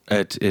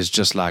 it is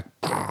just like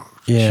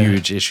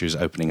huge issues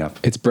opening up.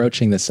 It's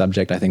broaching the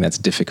subject, I think that's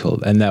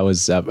difficult. And that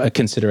was a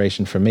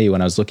consideration for me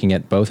when I was looking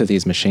at both of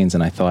these machines.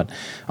 And I thought,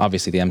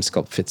 obviously, the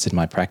Emsculpt fits in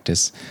my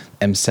practice.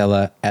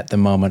 Emsella, at the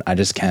moment, I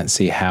just can't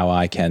see how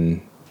I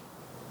can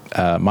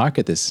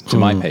market this to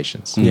my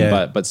patients.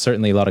 Yeah. But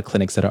certainly a lot of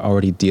clinics that are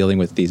already dealing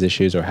with these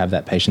issues or have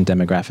that patient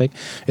demographic,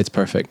 it's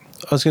perfect.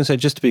 I was going to say,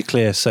 just to be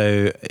clear,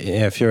 so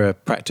if you're a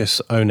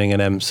practice owning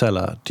an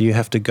Emsella, do you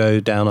have to go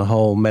down a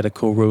whole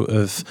medical route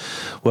of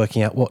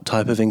working out what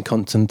type of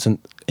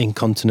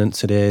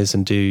incontinence it is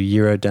and do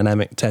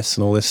urodynamic tests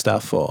and all this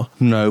stuff? Or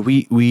No,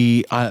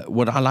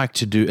 what I like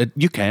to do,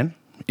 you can.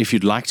 If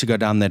you'd like to go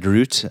down that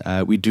route,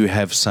 we do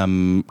have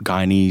some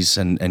gynaes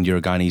and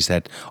urogynaes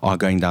that are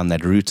going down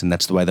that route, and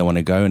that's the way they want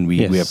to go, and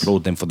we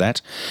applaud them for that.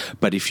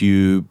 But if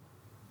you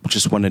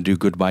just want to do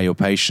good by your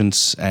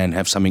patients and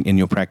have something in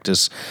your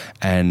practice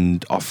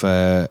and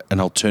offer an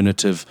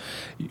alternative,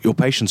 your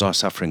patients are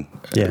suffering.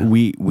 Yeah.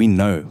 We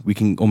know, we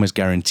can almost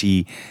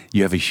guarantee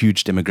you have a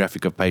huge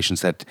demographic of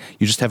patients that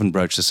you just haven't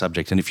broached the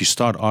subject. And if you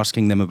start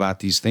asking them about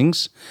these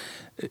things,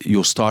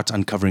 you'll start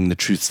uncovering the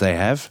truths they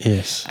have.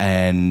 Yes.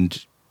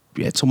 And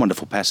it's a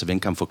wonderful passive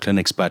income for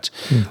clinics, but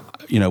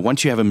you know,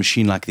 once you have a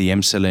machine like the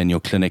Emsella in your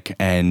clinic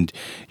and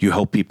you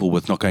help people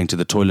with not going to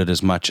the toilet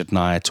as much at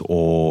night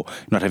or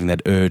not having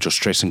that urge or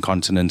stress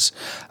incontinence,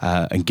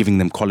 and giving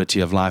them quality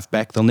of life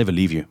back, they'll never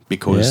leave you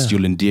because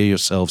you'll endear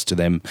yourselves to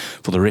them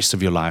for the rest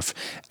of your life.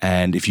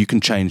 And if you can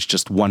change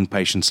just one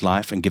patient's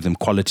life and give them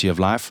quality of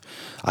life,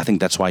 I think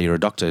that's why you're a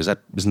doctor.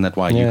 Isn't that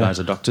why you guys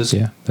are doctors?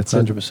 Yeah, that's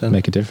 100%.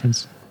 Make a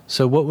difference.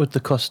 So what would the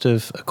cost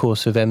of a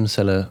course of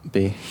Emsella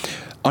be?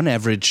 On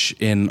average,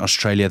 in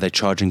Australia, they're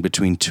charging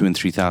between $2,000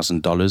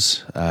 and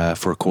 $3,000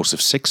 for a course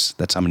of 6.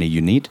 That's how many you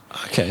need.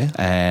 Okay.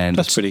 And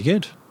That's pretty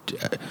good.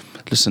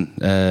 listen,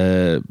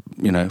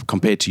 you know,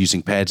 compared to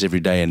using pads every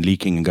day and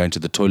leaking and going to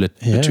the toilet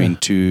between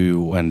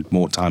 2 and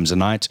more times a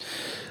night,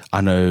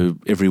 I know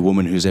every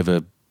woman who's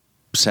ever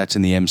sat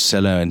in the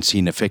Emsella and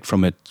seen effect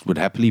from it would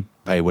happily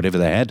pay whatever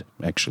they had,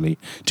 actually,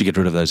 to get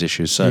rid of those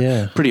issues.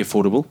 So pretty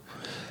affordable.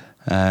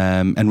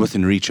 And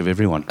within reach of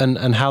everyone.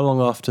 And how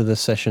long after the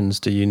sessions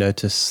do you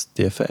notice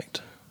the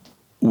effect?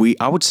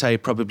 I would say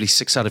probably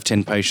 6 out of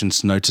 10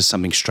 patients notice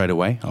something straight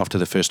away after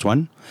the first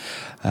one.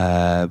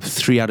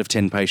 3 out of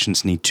 10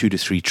 patients need 2 to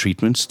 3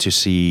 treatments to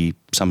see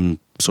some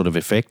sort of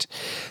effect.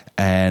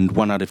 And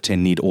 1 out of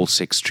 10 need all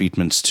 6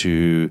 treatments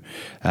to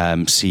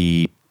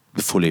see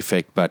the full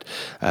effect. But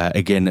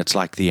again, it's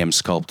like the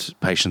M-Sculpt.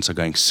 Patients are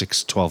going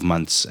 6, 12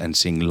 months and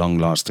seeing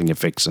long-lasting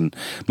effects, and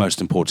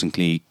most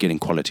importantly, getting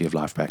quality of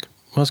life back.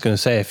 I was going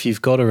to say, if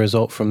you've got a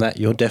result from that,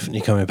 you're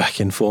definitely coming back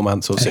in 4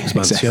 months or 6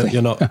 months. Exactly.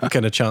 You're not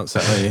going to chance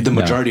that, are you? The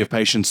majority of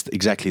patients,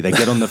 exactly, they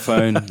get on the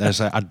phone, they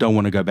say, I don't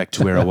want to go back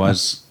to where I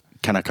was.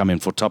 Can I come in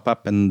for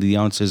top-up? And the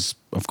answer is,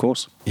 of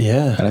course.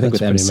 Yeah. And I think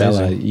with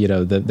Emsella,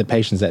 the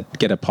patients that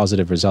get a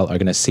positive result are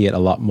going to see it a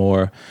lot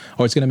more,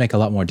 or it's going to make a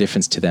lot more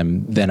difference to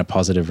them than a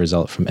positive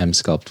result from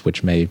Emsculpt,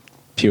 which may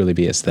purely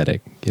be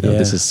aesthetic.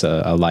 This is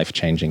a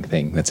life-changing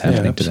thing that's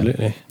happening to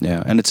them.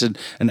 Yeah, and it's an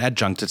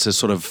adjunct. It's a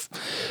sort of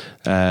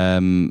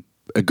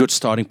a good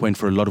starting point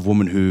for a lot of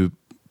women who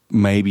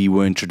maybe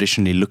weren't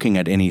traditionally looking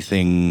at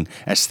anything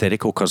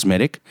aesthetic or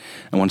cosmetic,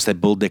 and once they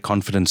build their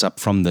confidence up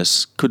from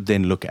this, could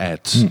then look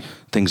at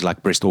things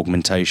like breast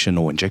augmentation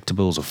or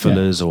injectables or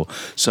fillers.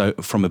 So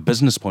from a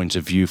business point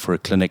of view for a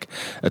clinic,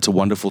 it's a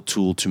wonderful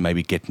tool to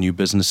maybe get new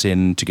business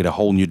in, to get a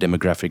whole new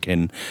demographic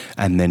in,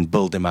 and then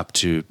build them up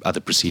to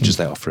other procedures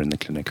they offer in the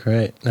clinic.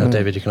 Great. Now,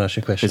 David, you can ask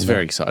your question. It's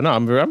very exciting. No,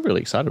 I'm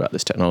really excited about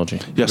this technology.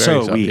 Yeah, Very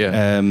so excited, we.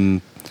 yeah.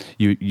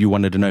 You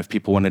wanted to know if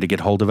people wanted to get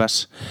hold of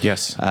us.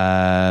 Yes.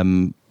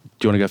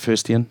 Do you want to go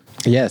first, Ian?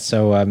 Yeah,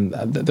 so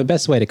the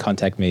best way to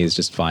contact me is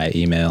just via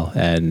email,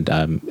 and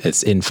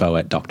it's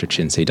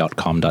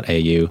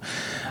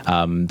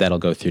info@drchincy.com.au. That'll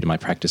go through to my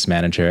practice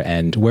manager,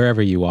 and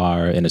wherever you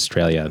are in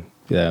Australia,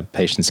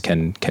 patients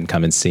can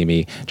come and see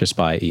me just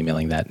by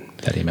emailing that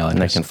email address.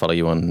 And they can follow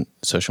you on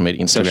social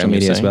media, Instagram. Social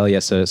media as well,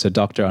 yes. So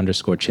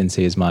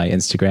Dr_Chinsey is my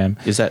Instagram.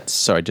 Is that,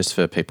 sorry, just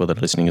for people that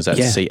are listening, is that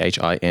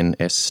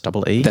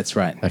CHINSEE? That's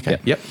right. Okay.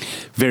 Yep.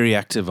 Very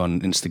active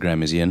on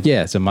Instagram, is Ian?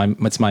 Yeah, so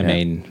it's my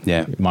main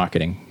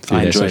marketing through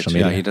I their enjoy social it.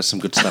 media. Yeah, he does some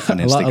good stuff on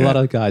Instagram. A lot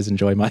of guys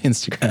enjoy my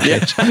Instagram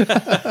page.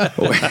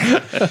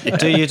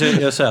 Do you do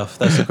it yourself?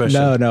 That's the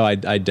question. No, I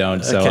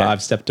don't. So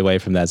I've stepped away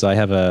from that. So I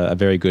have a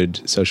very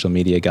good social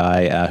media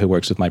guy who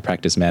works with my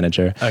practice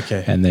manager.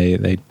 Okay. And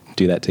they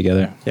do that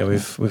together. Yeah,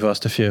 we've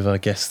asked a few of our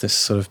guests this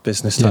sort of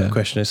business type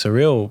question. It's a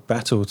real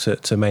battle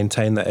to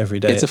maintain that every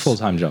day. It's a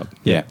full-time job.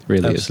 Yeah,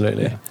 really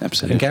absolutely. is. Yeah.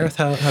 Absolutely. And Gareth,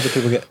 how do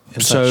people get in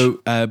touch? So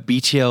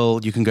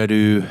BTL, you can go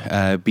to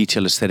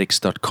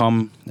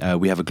btlaesthetics.com.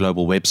 We have a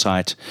global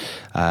website.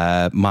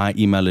 My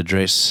email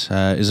address,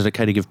 is it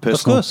okay to give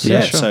personal? Of course,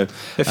 yeah. Sure. So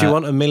if you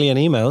want a million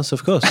emails,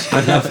 of course.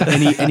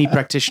 any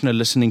practitioner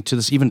listening to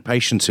this, even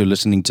patients who are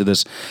listening to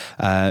this,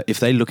 if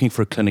they're looking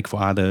for a clinic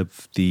for either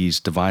of these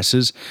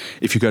devices,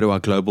 if you go to our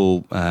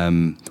global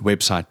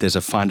website, there's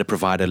a find a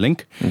provider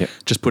link. Yep.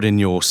 Just put in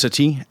your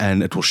city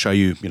and it will show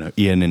you,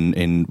 Ian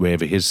in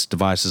wherever his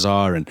devices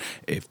are, and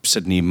if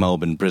Sydney,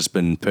 Melbourne,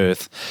 Brisbane,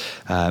 Perth.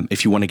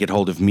 If you want to get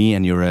hold of me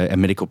and you're a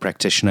medical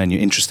practitioner and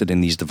you're interested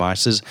in these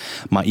devices,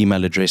 my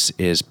email address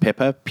is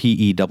Pepper,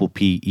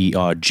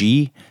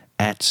 PEPPERG,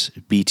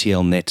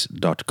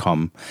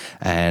 @btlnet.com,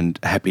 and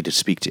happy to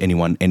speak to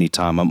anyone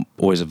anytime. I'm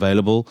always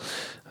available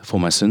for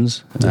my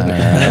sins.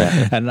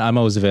 And I'm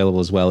always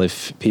available as well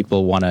if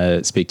people want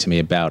to speak to me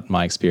about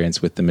my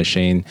experience with the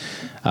machine.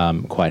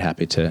 I'm quite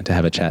happy to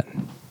have a chat.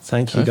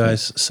 Thank you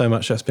guys so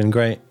much. That's been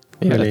great.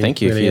 Yeah,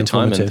 thank you for your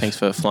time, and informative. thanks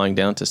for flying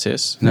down to see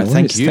us. No,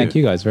 thank you. Thank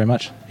you guys very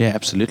much. Yeah,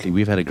 absolutely.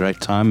 We've had a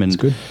great time, and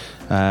It's good.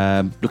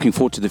 Looking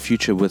forward to the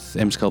future with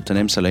M-Sculpt and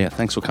Emsella.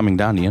 Thanks for coming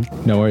down, Ian.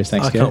 No worries.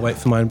 Thanks, I can't wait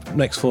for my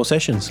next 4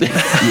 sessions. You're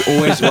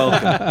always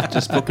welcome.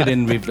 Just book it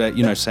in. We've,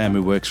 Sam,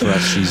 who works for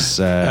us, she's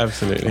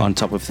Absolutely on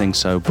top of things,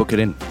 so book it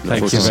in.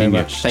 Thank you very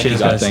much. Thank you,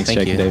 Cheers, guys. guys. Thanks, Thank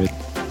Jake you. and David.